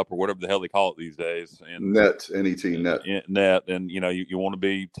RPI up, or whatever the hell they call it these days. And net, and you want to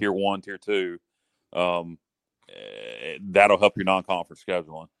be tier 1, tier 2. That'll help your non-conference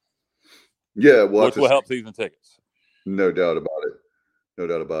scheduling. Yeah, which will help season tickets. No doubt about it.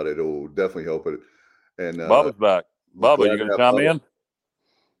 It will definitely help it. And Bubba's back. Bubba, you going to chime in?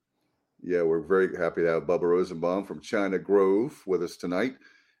 Yeah, we're very happy to have Bubba Rosenbaum from China Grove with us tonight.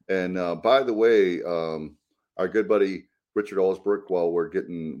 And by the way, our good buddy Richard Allsbrook, while we're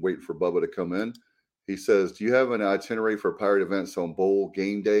waiting for Bubba to come in, he says, do you have an itinerary for Pirate events on bowl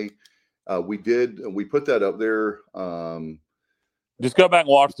game day? We did. We put that up there. Just go back and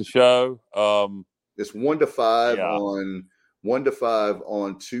watch the show. It's 1 to 5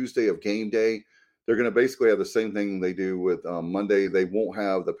 on Tuesday of game day. They're going to basically have the same thing they do with Monday. They won't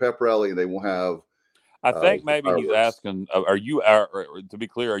have the pep rally, and they won't have. I think maybe he's asking. To be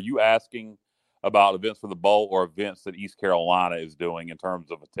clear, are you asking about events for the bowl or events that East Carolina is doing in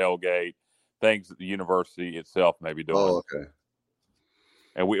terms of a tailgate, things that the university itself may be doing? Oh, okay.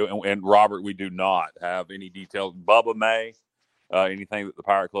 And Robert, we do not have any details. Bubba may anything that the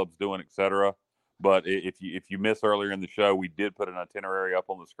Pirate Club's doing, etc. But if you miss earlier in the show, we did put an itinerary up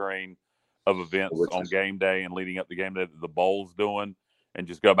on the screen of events on game day and leading up to game day that the Bowl's doing, and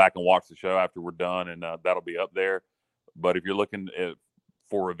just go back and watch the show after we're done, and that'll be up there. But if you're looking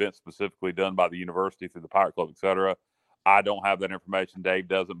for events specifically done by the university through the Pirate Club, etc., I don't have that information. Dave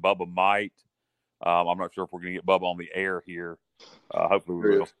doesn't. Bubba might. I'm not sure if we're going to get Bubba on the air here. Hopefully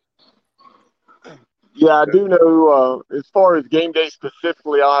we will. Yeah, I do know. As far as game day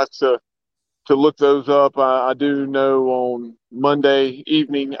specifically, I'll have to look those up. I do know on Monday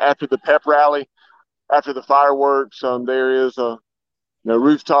evening after the pep rally, after the fireworks, there is a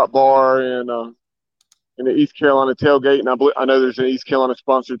rooftop bar in the East Carolina tailgate, and I know there's an East Carolina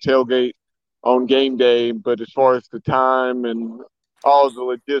sponsored tailgate on game day. But as far as the time and all of the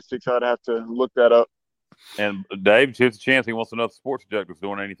logistics, I'd have to look that up. And Dave, here's a chance he wants to know if Sports Objective's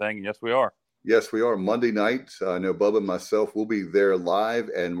doing anything. And yes, we are. Yes, we are. Monday night, I know Bubba and myself will be there live,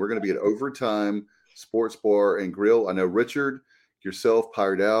 and we're going to be at Overtime Sports Bar and Grill. I know Richard, yourself,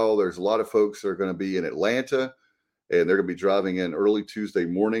 Pirate Owl, there's a lot of folks that are going to be in Atlanta, and they're going to be driving in early Tuesday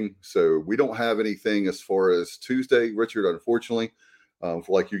morning. So we don't have anything as far as Tuesday, Richard, unfortunately, for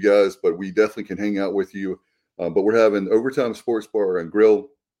like you guys, but we definitely can hang out with you. But we're having Overtime Sports Bar and Grill.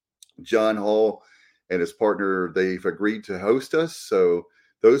 John Hall and his partner, they've agreed to host us. So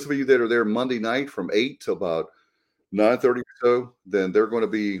those of you that are there Monday night from 8 to about 9:30 or so, then they're going to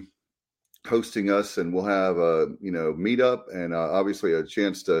be hosting us, and we'll have a meetup and obviously a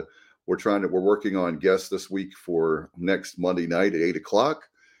chance to. We're working on guests this week for next Monday night at 8:00,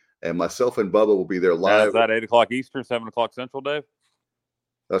 and myself and Bubba will be there live. Is that 8:00 Eastern, 7:00 Central, Dave?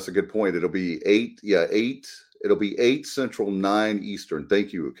 That's a good point. It'll be 8. Yeah, 8. It'll be 8 Central, 9 Eastern.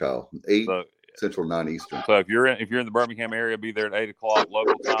 Thank you, Kyle. 8. Central, 9 Eastern. So if you're in the Birmingham area, be there at 8:00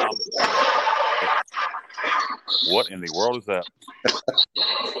 local time. What in the world is that?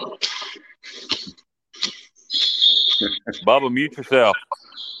 Bubba, mute yourself.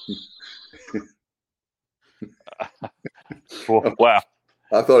 Wow.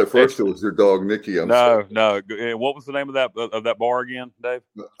 I thought at first it was your dog, Nikki. No. What was the name of that bar again, Dave?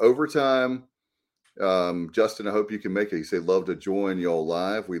 Overtime. Justin, I hope you can make it. He said, love to join y'all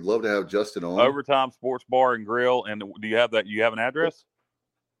live. We'd love to have Justin on. Overtime Sports Bar and Grill. And do you have that? You have an address?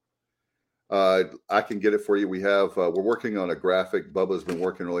 I can get it for you. We have, we're working on a graphic. Bubba's been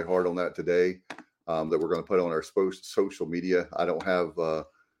working really hard on that today, that we're going to put on our social media. I don't have,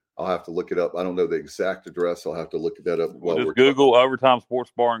 I'll have to look it up. I don't know the exact address. I'll have to look that up. Just Google Overtime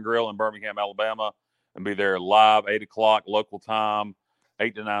Sports Bar and Grill in Birmingham, Alabama, and be there live 8:00 local time,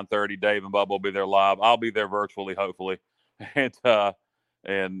 8 to 9:30. Dave and Bubba will be there live. I'll be there virtually, hopefully, and come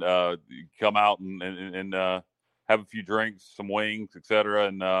out and have a few drinks, some wings, etc.,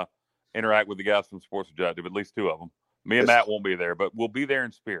 and interact with the guys from Sports Objective. At least 2 of them. Me and Matt won't be there, but we'll be there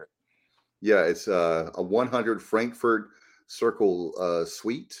in spirit. Yeah, it's a 100 Frankfurt Circle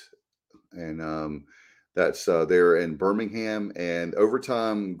Suite, and that's there in Birmingham. And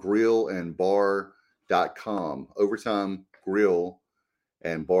Overtime Grill and Bar.com. Overtime Grill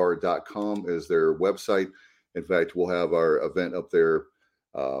and Bar.com is their website. In fact, we'll have our event up there.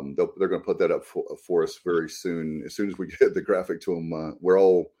 They're going to put that up for us very soon. As soon as we get the graphic to them, we're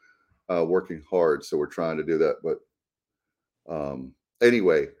all working hard, so we're trying to do that. But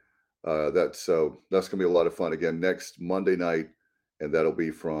anyway. That's going to be a lot of fun again next Monday night, and that'll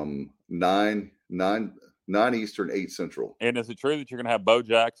be from 9 Eastern, 8 Central. And is it true that you're going to have Bo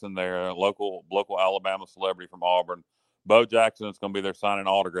Jackson there, a local Alabama celebrity from Auburn? Bo Jackson is going to be there signing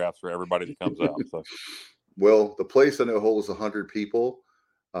autographs for everybody that comes out. So, well, the place I know holds 100 people,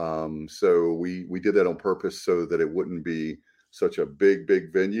 so we did that on purpose so that it wouldn't be such a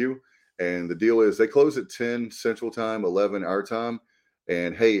big venue. And the deal is they close at 10 Central Time, 11 our time.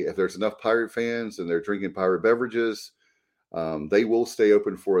 And hey, if there's enough Pirate fans and they're drinking Pirate beverages, they will stay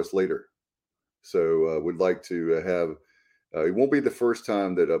open for us later. So we'd like to have, it won't be the first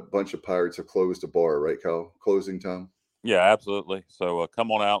time that a bunch of Pirates have closed a bar, right, Kyle? Closing time? Yeah, absolutely. So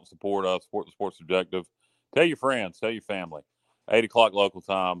come on out, support us, support the Sports Objective. Tell your friends, tell your family. 8:00 local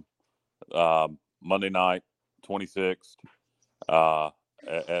time, Monday night, 26th, at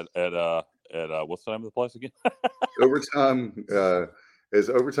what's the name of the place again? Overtime is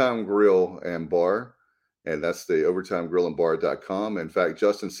Overtime Grill and Bar, and that's the Overtime Grill and Bar.com. In fact,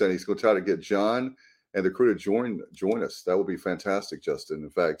 Justin said he's going to try to get John and the crew to join us. That would be fantastic, Justin. In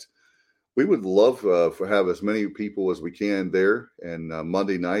fact, we would love to have as many people as we can there. And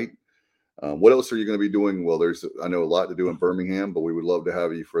Monday night, what else are you going to be doing? Well, I know a lot to do in Birmingham, but we would love to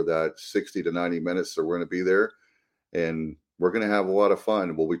have you for that 60 to 90 minutes. So we're going to be there, and we're going to have a lot of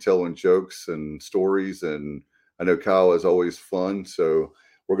fun. We'll be telling jokes and stories, and I know Kyle is always fun. So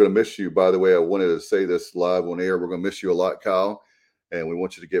We're going to miss you. By the way, I wanted to say this live on air. We're going to miss you a lot, Kyle, and we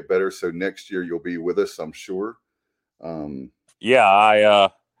want you to get better. So next year you'll be with us, I'm sure. I won't.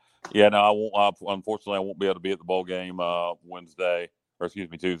 Unfortunately, I won't be able to be at the bowl game Tuesday,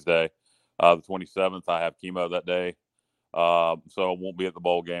 the 27th. I have chemo that day, so I won't be at the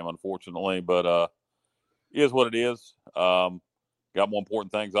bowl game, unfortunately. But it is what it is. Got more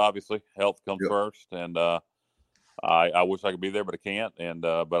important things, obviously. Health comes first, and I wish I could be there, but I can't. And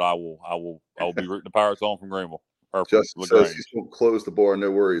but I will be rooting the Pirates on from Greenville. Justin says he's going to close the bar.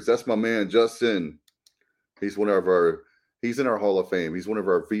 No worries. That's my man, Justin. He's he's in our Hall of Fame. He's one of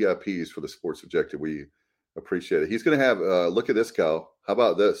our VIPs for the Sports Objective. We appreciate it. He's going to have, look at this, Kyle. How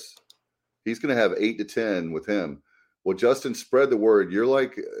about this? He's going to have 8 to 10 with him. Well, Justin, spread the word. You're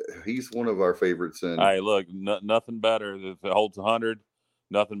like, he's one of our favorites. And hey, look, nothing better. If it holds 100,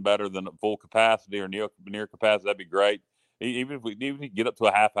 nothing better than full capacity or near capacity. That'd be great. Even if we get up to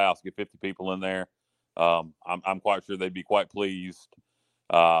a half house, get 50 people in there, I'm quite sure they'd be quite pleased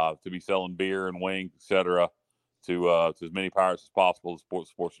to be selling beer and wings, etc., to as many Pirates as possible. The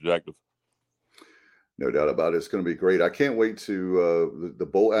Sports Objective. No doubt about it. It's going to be great. I can't wait to the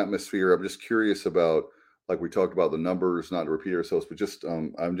bowl atmosphere. I'm just curious about, like we talked about, the numbers, not to repeat ourselves, but just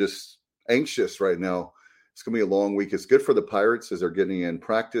I'm just anxious right now. It's going to be a long week. It's good for the Pirates as they're getting in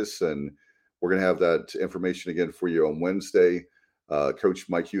practice, and we're going to have that information again for you on Wednesday. Coach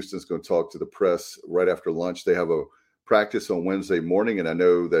Mike Houston's going to talk to the press right after lunch. They have a practice on Wednesday morning, and I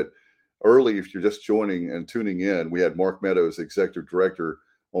know that early, if you're just joining and tuning in, we had Mark Meadows, executive director.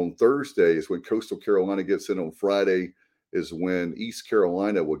 On Thursday is when Coastal Carolina gets in. On Friday is when East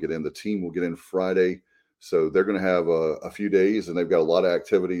Carolina will get in. The team will get in Friday. So they're going to have a few days, and they've got a lot of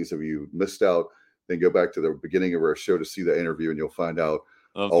activities. If you missed out, then go back to the beginning of our show to see the interview, and you'll find out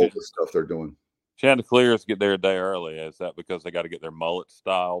all the stuff they're doing. Chanticleers get there a day early. Is that because they got to get their mullet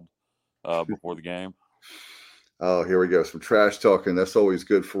styled before the game? Oh, here we go. Some trash talking. That's always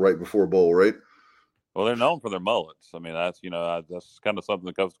good for right before bowl, right? Well, they're known for their mullets. I mean, that's kind of something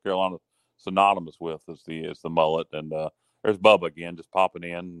that Coastal Carolina synonymous with is the mullet. And there's Bubba again, just popping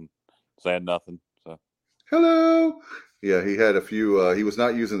in and saying nothing. So, hello. Yeah, he had a few. He was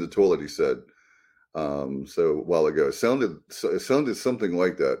not using the toilet, he said. So a while ago, it sounded something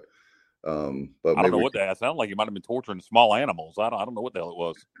like that. But I don't know what that sounded like. He might have been torturing small animals. I don't know what the hell it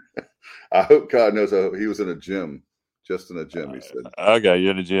was. I hope God knows he was in a gym, just in a gym. He said, "Okay,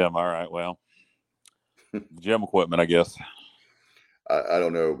 you're in a gym. All right. Well, gym equipment, I guess." I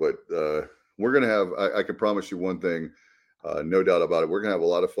don't know, but we're gonna have. I can promise you one thing, no doubt about it. We're gonna have a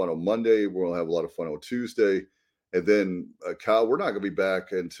lot of fun on Monday. We're gonna have a lot of fun on Tuesday, and then Kyle, we're not gonna be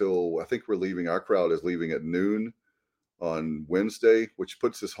back until I think we're leaving. Our crowd is leaving at noon on Wednesday, which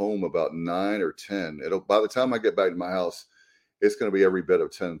puts us home about 9 or 10. By the time I get back to my house, it's going to be every bit of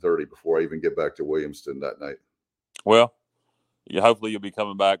 10:30 before I even get back to Williamston that night. Well, hopefully you'll be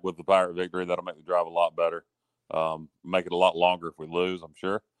coming back with the Pirate victory. That'll make the drive a lot better. Make it a lot longer if we lose, I'm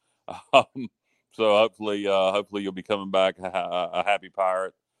sure. So hopefully you'll be coming back a happy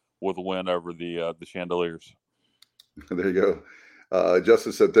Pirate with a win over the Chandeliers. There you go.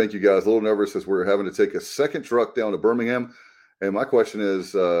 Justin said, thank you guys. A little nervous as we're having to take a second truck down to Birmingham. And my question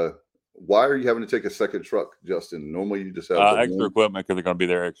is, why are you having to take a second truck, Justin? Normally you just have extra equipment because they're going to be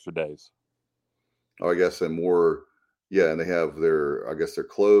there extra days. Oh, I guess, and more. Yeah. And they have their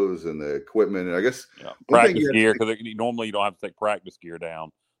clothes and the equipment. And I guess practice gear, because normally you don't have to take practice gear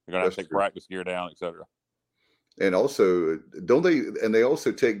down. You're going to have to take practice gear down, etc. And also, they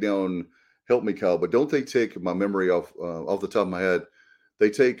also take down, help me, Kyle, but don't they take, my memory off the top of my head, they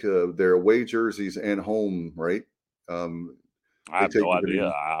take their away jerseys and home, right? I have no idea.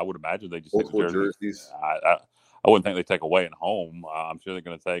 I would imagine they just take the jerseys. I wouldn't think they take away and home. I'm sure they're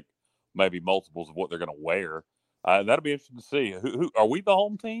going to take maybe multiples of what they're going to wear. That'll be interesting to see. Who are we, the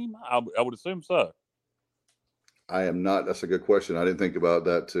home team? I would assume so. I am not. That's a good question. I didn't think about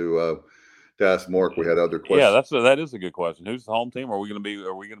that to ask Mark. We had other questions. Yeah, that is a good question. Who's the home team? Are we going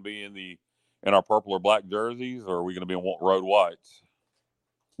to be in our purple or black jerseys, or are we going to be in road whites?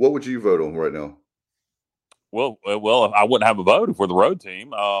 What would you vote on right now? Well, I wouldn't have a vote if we're the road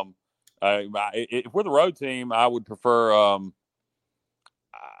team. If we're the road team, I would prefer.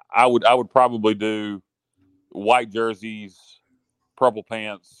 I would probably do white jerseys, purple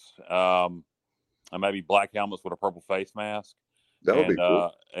pants, and maybe black helmets with a purple face mask. That would be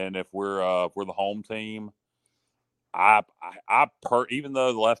cool. And if we're the home team, even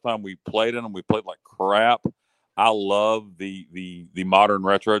though the last time we played in them, we played like crap. I love the modern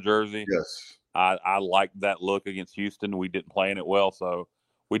retro jersey. Yes. I like that look against Houston. We didn't play in it well, so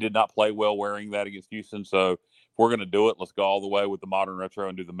we did not play well wearing that against Houston. So if we're going to do it, let's go all the way with the modern retro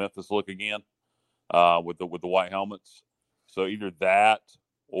and do the Memphis look again with the white helmets. So either that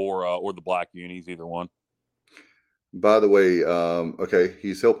or the black unis, either one. By the way, okay,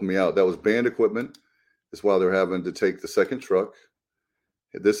 he's helping me out. That was band equipment. That's why they're having to take the second truck.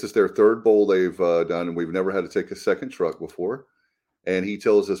 This is their third bowl they've done, and we've never had to take a second truck before. And he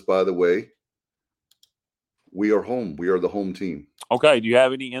tells us, by the way, we are home. We are the home team. Okay. Do you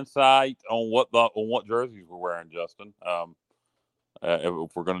have any insight on what jerseys we're wearing, Justin?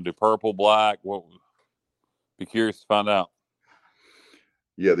 If we're going to do purple, black, be curious to find out.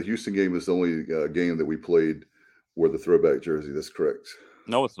 Yeah, the Houston game is the only game that we played wore the throwback jersey. That's correct.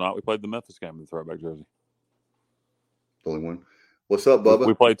 No, it's not. We played the Memphis game in the throwback jersey. The only one. What's up, Bubba?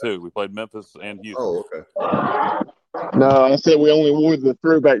 We played two. We played Memphis and Houston. Oh, okay. No, I said we only wore the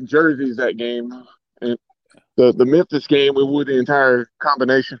throwback jerseys that game. And the Memphis game, we wore the entire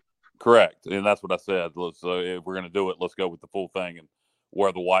combination. Correct, and that's what I said. If we're going to do it, let's go with the full thing and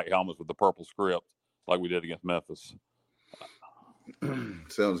wear the white helmets with the purple script like we did against Memphis.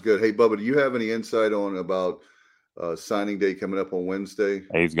 Sounds good. Hey, Bubba, do you have any insight about signing day coming up on Wednesday?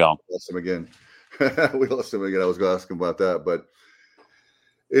 He's gone. We lost him again. We lost him again. I was going to ask him about that, but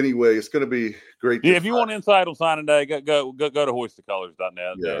anyway, it's going to be great. Yeah, if you want insight on signing day, go to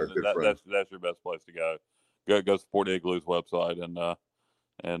hoistthecolors.net. Yeah, that's your best place to go. Go support Igloo's website,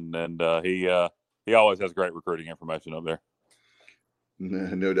 and he always has great recruiting information up there.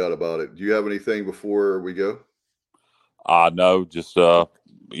 No doubt about it. Do you have anything before we go? No, just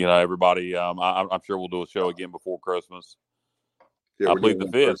everybody. I'm sure we'll do a show again before Christmas. Yeah, I plead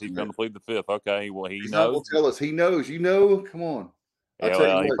the fifth. He's going to plead the fifth. Okay, well he He's knows. Not gonna tell us. He knows. You know. Come on. Yeah,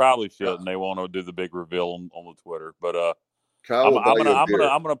 well, he probably shouldn't. They want to do the big reveal on the Twitter, but Kyle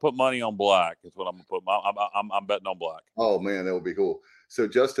I'm gonna put money on black. That's what I'm gonna put. I'm betting on black. Oh man, that would be cool. So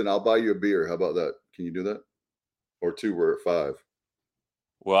Justin, I'll buy you a beer. How about that? Can you do that? Or two? We're at 5.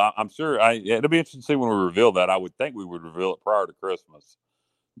 Well, I'm sure. It'll be interesting to see when we reveal that. I would think we would reveal it prior to Christmas,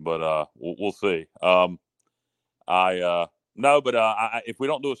 but we'll see. If we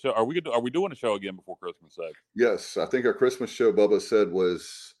don't do a show, are we doing a show again before Christmas Eve? Yes, I think our Christmas show, Bubba said,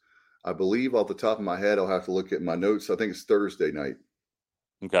 was, I believe off the top of my head, I'll have to look at my notes. I think it's Thursday night.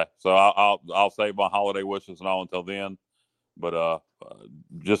 Okay, so I'll save my holiday wishes and all until then. But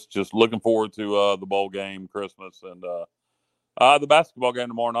just looking forward to the bowl game, Christmas, and the basketball game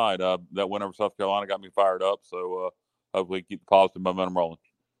tomorrow night. That win over South Carolina got me fired up. So hopefully keep the positive momentum rolling.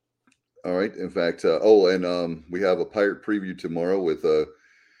 All right. In fact, we have a Pirate preview tomorrow with I'm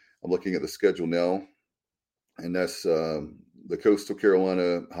looking at the schedule now, and that's the Coastal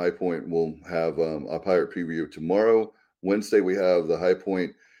Carolina High Point will have a Pirate preview tomorrow. Wednesday, we have the High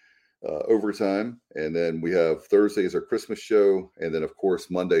Point overtime, and then we have Thursday is our Christmas show, and then, of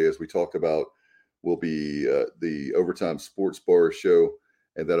course, Monday, as we talked about, will be the Overtime Sports Bar show,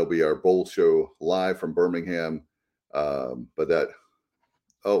 and that'll be our bowl show live from Birmingham.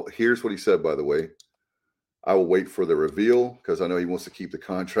 Here's what he said, by the way. I will wait for the reveal because I know he wants to keep the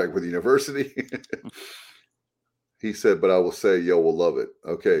contract with the university. He said, but I will say, we'll love it.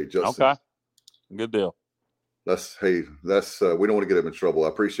 Okay, Justin. Okay. Good deal. That's we don't want to get him in trouble. I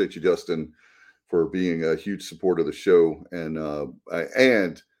appreciate you, Justin, for being a huge supporter of the show and a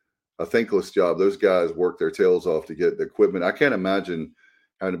thankless job. Those guys work their tails off to get the equipment. I can't imagine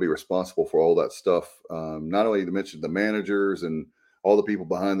having to be responsible for all that stuff. Not only to mention the managers and all the people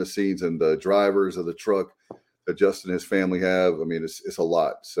behind the scenes and the drivers of the truck that Justin and his family have. I mean, it's a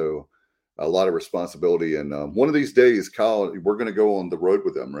lot. So a lot of responsibility. And one of these days, Kyle, we're going to go on the road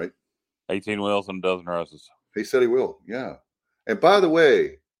with them, right? 18 wheels and a dozen roses. He said he will. Yeah. And by the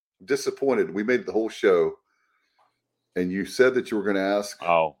way, disappointed. We made the whole show. And you said that you were going to ask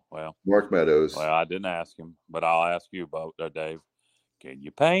Mark Meadows. Well, I didn't ask him, but I'll ask you about Dave. Can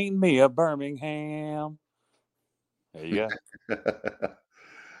you paint me a Birmingham? There you go.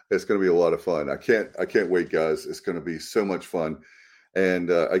 It's going to be a lot of fun. I can't wait, guys. It's going to be so much fun. And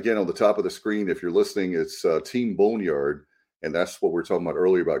again, on the top of the screen, if you're listening, it's Team Boneyard. And that's what we were talking about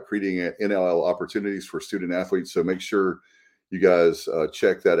earlier about creating NIL opportunities for student athletes. So make sure you guys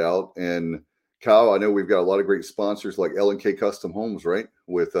check that out. And Kyle, I know we've got a lot of great sponsors like L&K Custom Homes, right?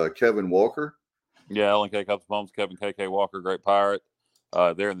 With Kevin Walker. Yeah, L&K Custom Homes, Kevin KK Walker, great pirate.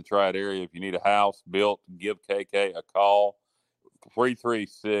 There in the Triad area. If you need a house built, give KK a call.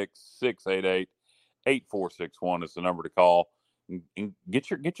 336-688-8461 is the number to call. And get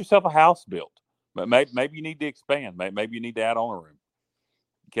yourself a house built. But maybe you need to expand. Maybe you need to add on a room.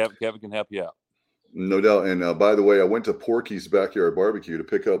 Kevin can help you out. No doubt. And by the way, I went to Porky's Backyard Barbecue to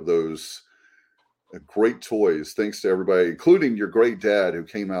pick up those great toys. Thanks to everybody, including your great dad who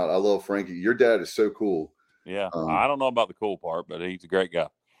came out. I love Frankie. Your dad is so cool. Yeah, I don't know about the cool part, but he's a great guy.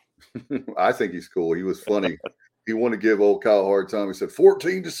 I think he's cool. He was funny. He wanted to give old Kyle a hard time. He said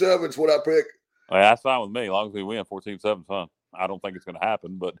 14-7 is what I pick. Well, that's fine with me. As long as we win, 14-7 is fun. I don't think it's going to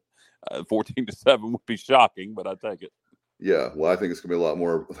happen, but 14-7 would be shocking, but I take it. Yeah, well, I think it's going to be a lot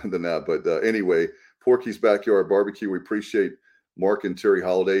more than that. But anyway, Porky's Backyard Barbecue. We appreciate Mark and Terry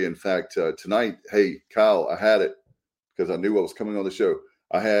Holiday. In fact, tonight, hey, Kyle, I had it because I knew I was coming on the show.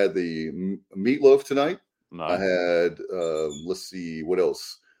 I had the meatloaf tonight. Nice. I had, let's see, what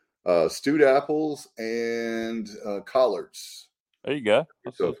else? Stewed apples and collards. There you go.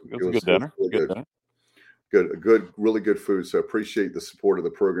 That's a good dinner. Really good, really good food. So I appreciate the support of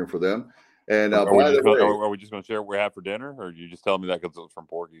the program for them. And are we just going to share what we have for dinner, or are you just telling me that because it's from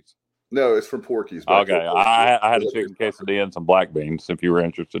Porky's? No, it's from Porky's. Okay, I had a chicken quesadilla and some black beans. If you were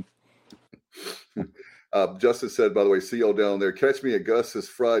interested. Justin said, by the way, see y'all down there. Catch me at Gus's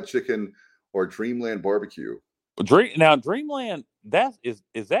Fried Chicken or Dreamland Barbecue. Now, Dreamland, is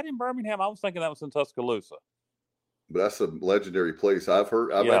that in Birmingham? I was thinking that was in Tuscaloosa. But that's a legendary place. I've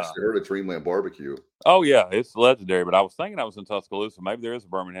actually heard of Dreamland Barbecue. Oh yeah, it's legendary. But I was thinking I was in Tuscaloosa. Maybe there is a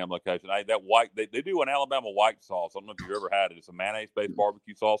Birmingham location. That white they do an Alabama white sauce. I don't know if you've ever had it. It's a mayonnaise-based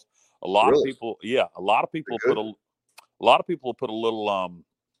barbecue sauce. A lot of people put a little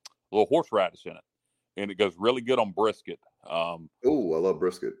horseradish in it, and it goes really good on brisket. Oh, I love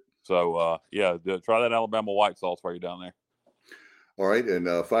brisket. So try that Alabama white sauce while you're down there. All right.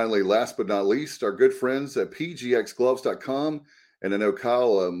 And finally, last but not least, our good friends at pgxgloves.com. And I know,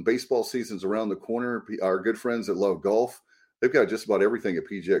 Kyle, baseball season's around the corner. Our good friends that love golf, they've got just about everything at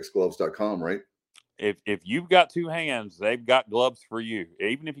pgxgloves.com, right? If you've got two hands, they've got gloves for you.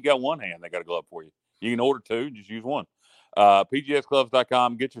 Even if you got one hand, they got a glove for you. You can order two, just use one.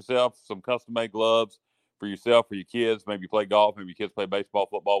 pgxgloves.com. Get yourself some custom-made gloves for yourself, for your kids. Maybe you play golf, maybe your kids play baseball,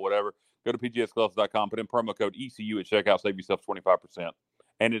 football, whatever. Go to pgsgloves.com, put in promo code ECU at checkout, save yourself 25%.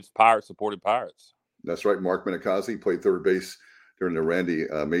 And it's Pirate-supported Pirates. That's right. Mark Minikasi played third base during the Randy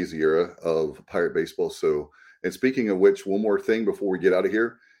Mazey era of Pirate baseball. So, and speaking of which, one more thing before we get out of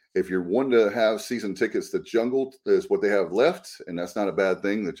here. If you're wanting to have season tickets, the Jungle is what they have left, and that's not a bad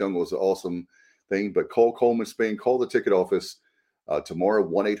thing. The Jungle is an awesome thing. But call Coleman Spain, call the ticket office tomorrow,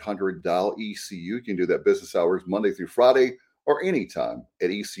 1-800-DIAL-ECU. You can do that business hours Monday through Friday, or anytime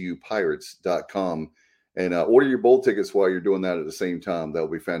at ECUPirates.com, and order your bowl tickets while you're doing that at the same time. That'll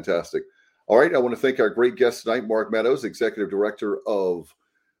be fantastic. All right, I want to thank our great guest tonight, Mark Meadows, Executive Director of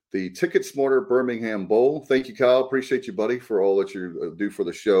the TicketSmarter Birmingham Bowl. Thank you, Kyle. Appreciate you, buddy, for all that you do for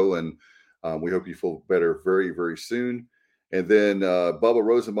the show, and we hope you feel better very, very soon. And then Bubba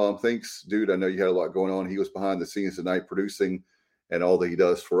Rosenbaum, thanks, dude. I know you had a lot going on. He was behind the scenes tonight producing and all that he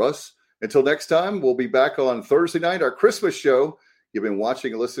does for us. Until next time, we'll be back on Thursday night, our Christmas show. You've been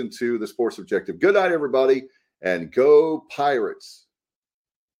watching and listening to The Sports Objective. Good night, everybody, and go Pirates.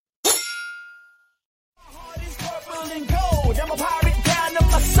 I'm a pirate down in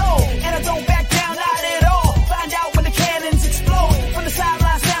my soul, and I don't back down, not at all. Find out when the cannons explode, from the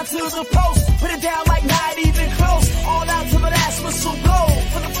sidelines down to the post. Put it down like not even close, all out to the last whistle blow.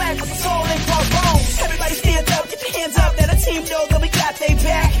 For the flag with the soul and for bones. Everybody stand up, get your hands up, let the team know that we got they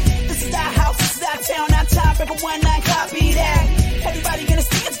back. This is our house, this is our town, our time, Rebel 19, copy that. Everybody in the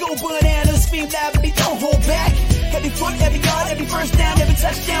stands go bananas, scream loud, baby, don't hold back. Every foot, every yard, every first down, every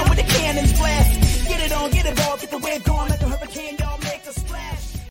touchdown with the cannons blast. Get it on, get it all, get the wave going like a hurricane, y'all.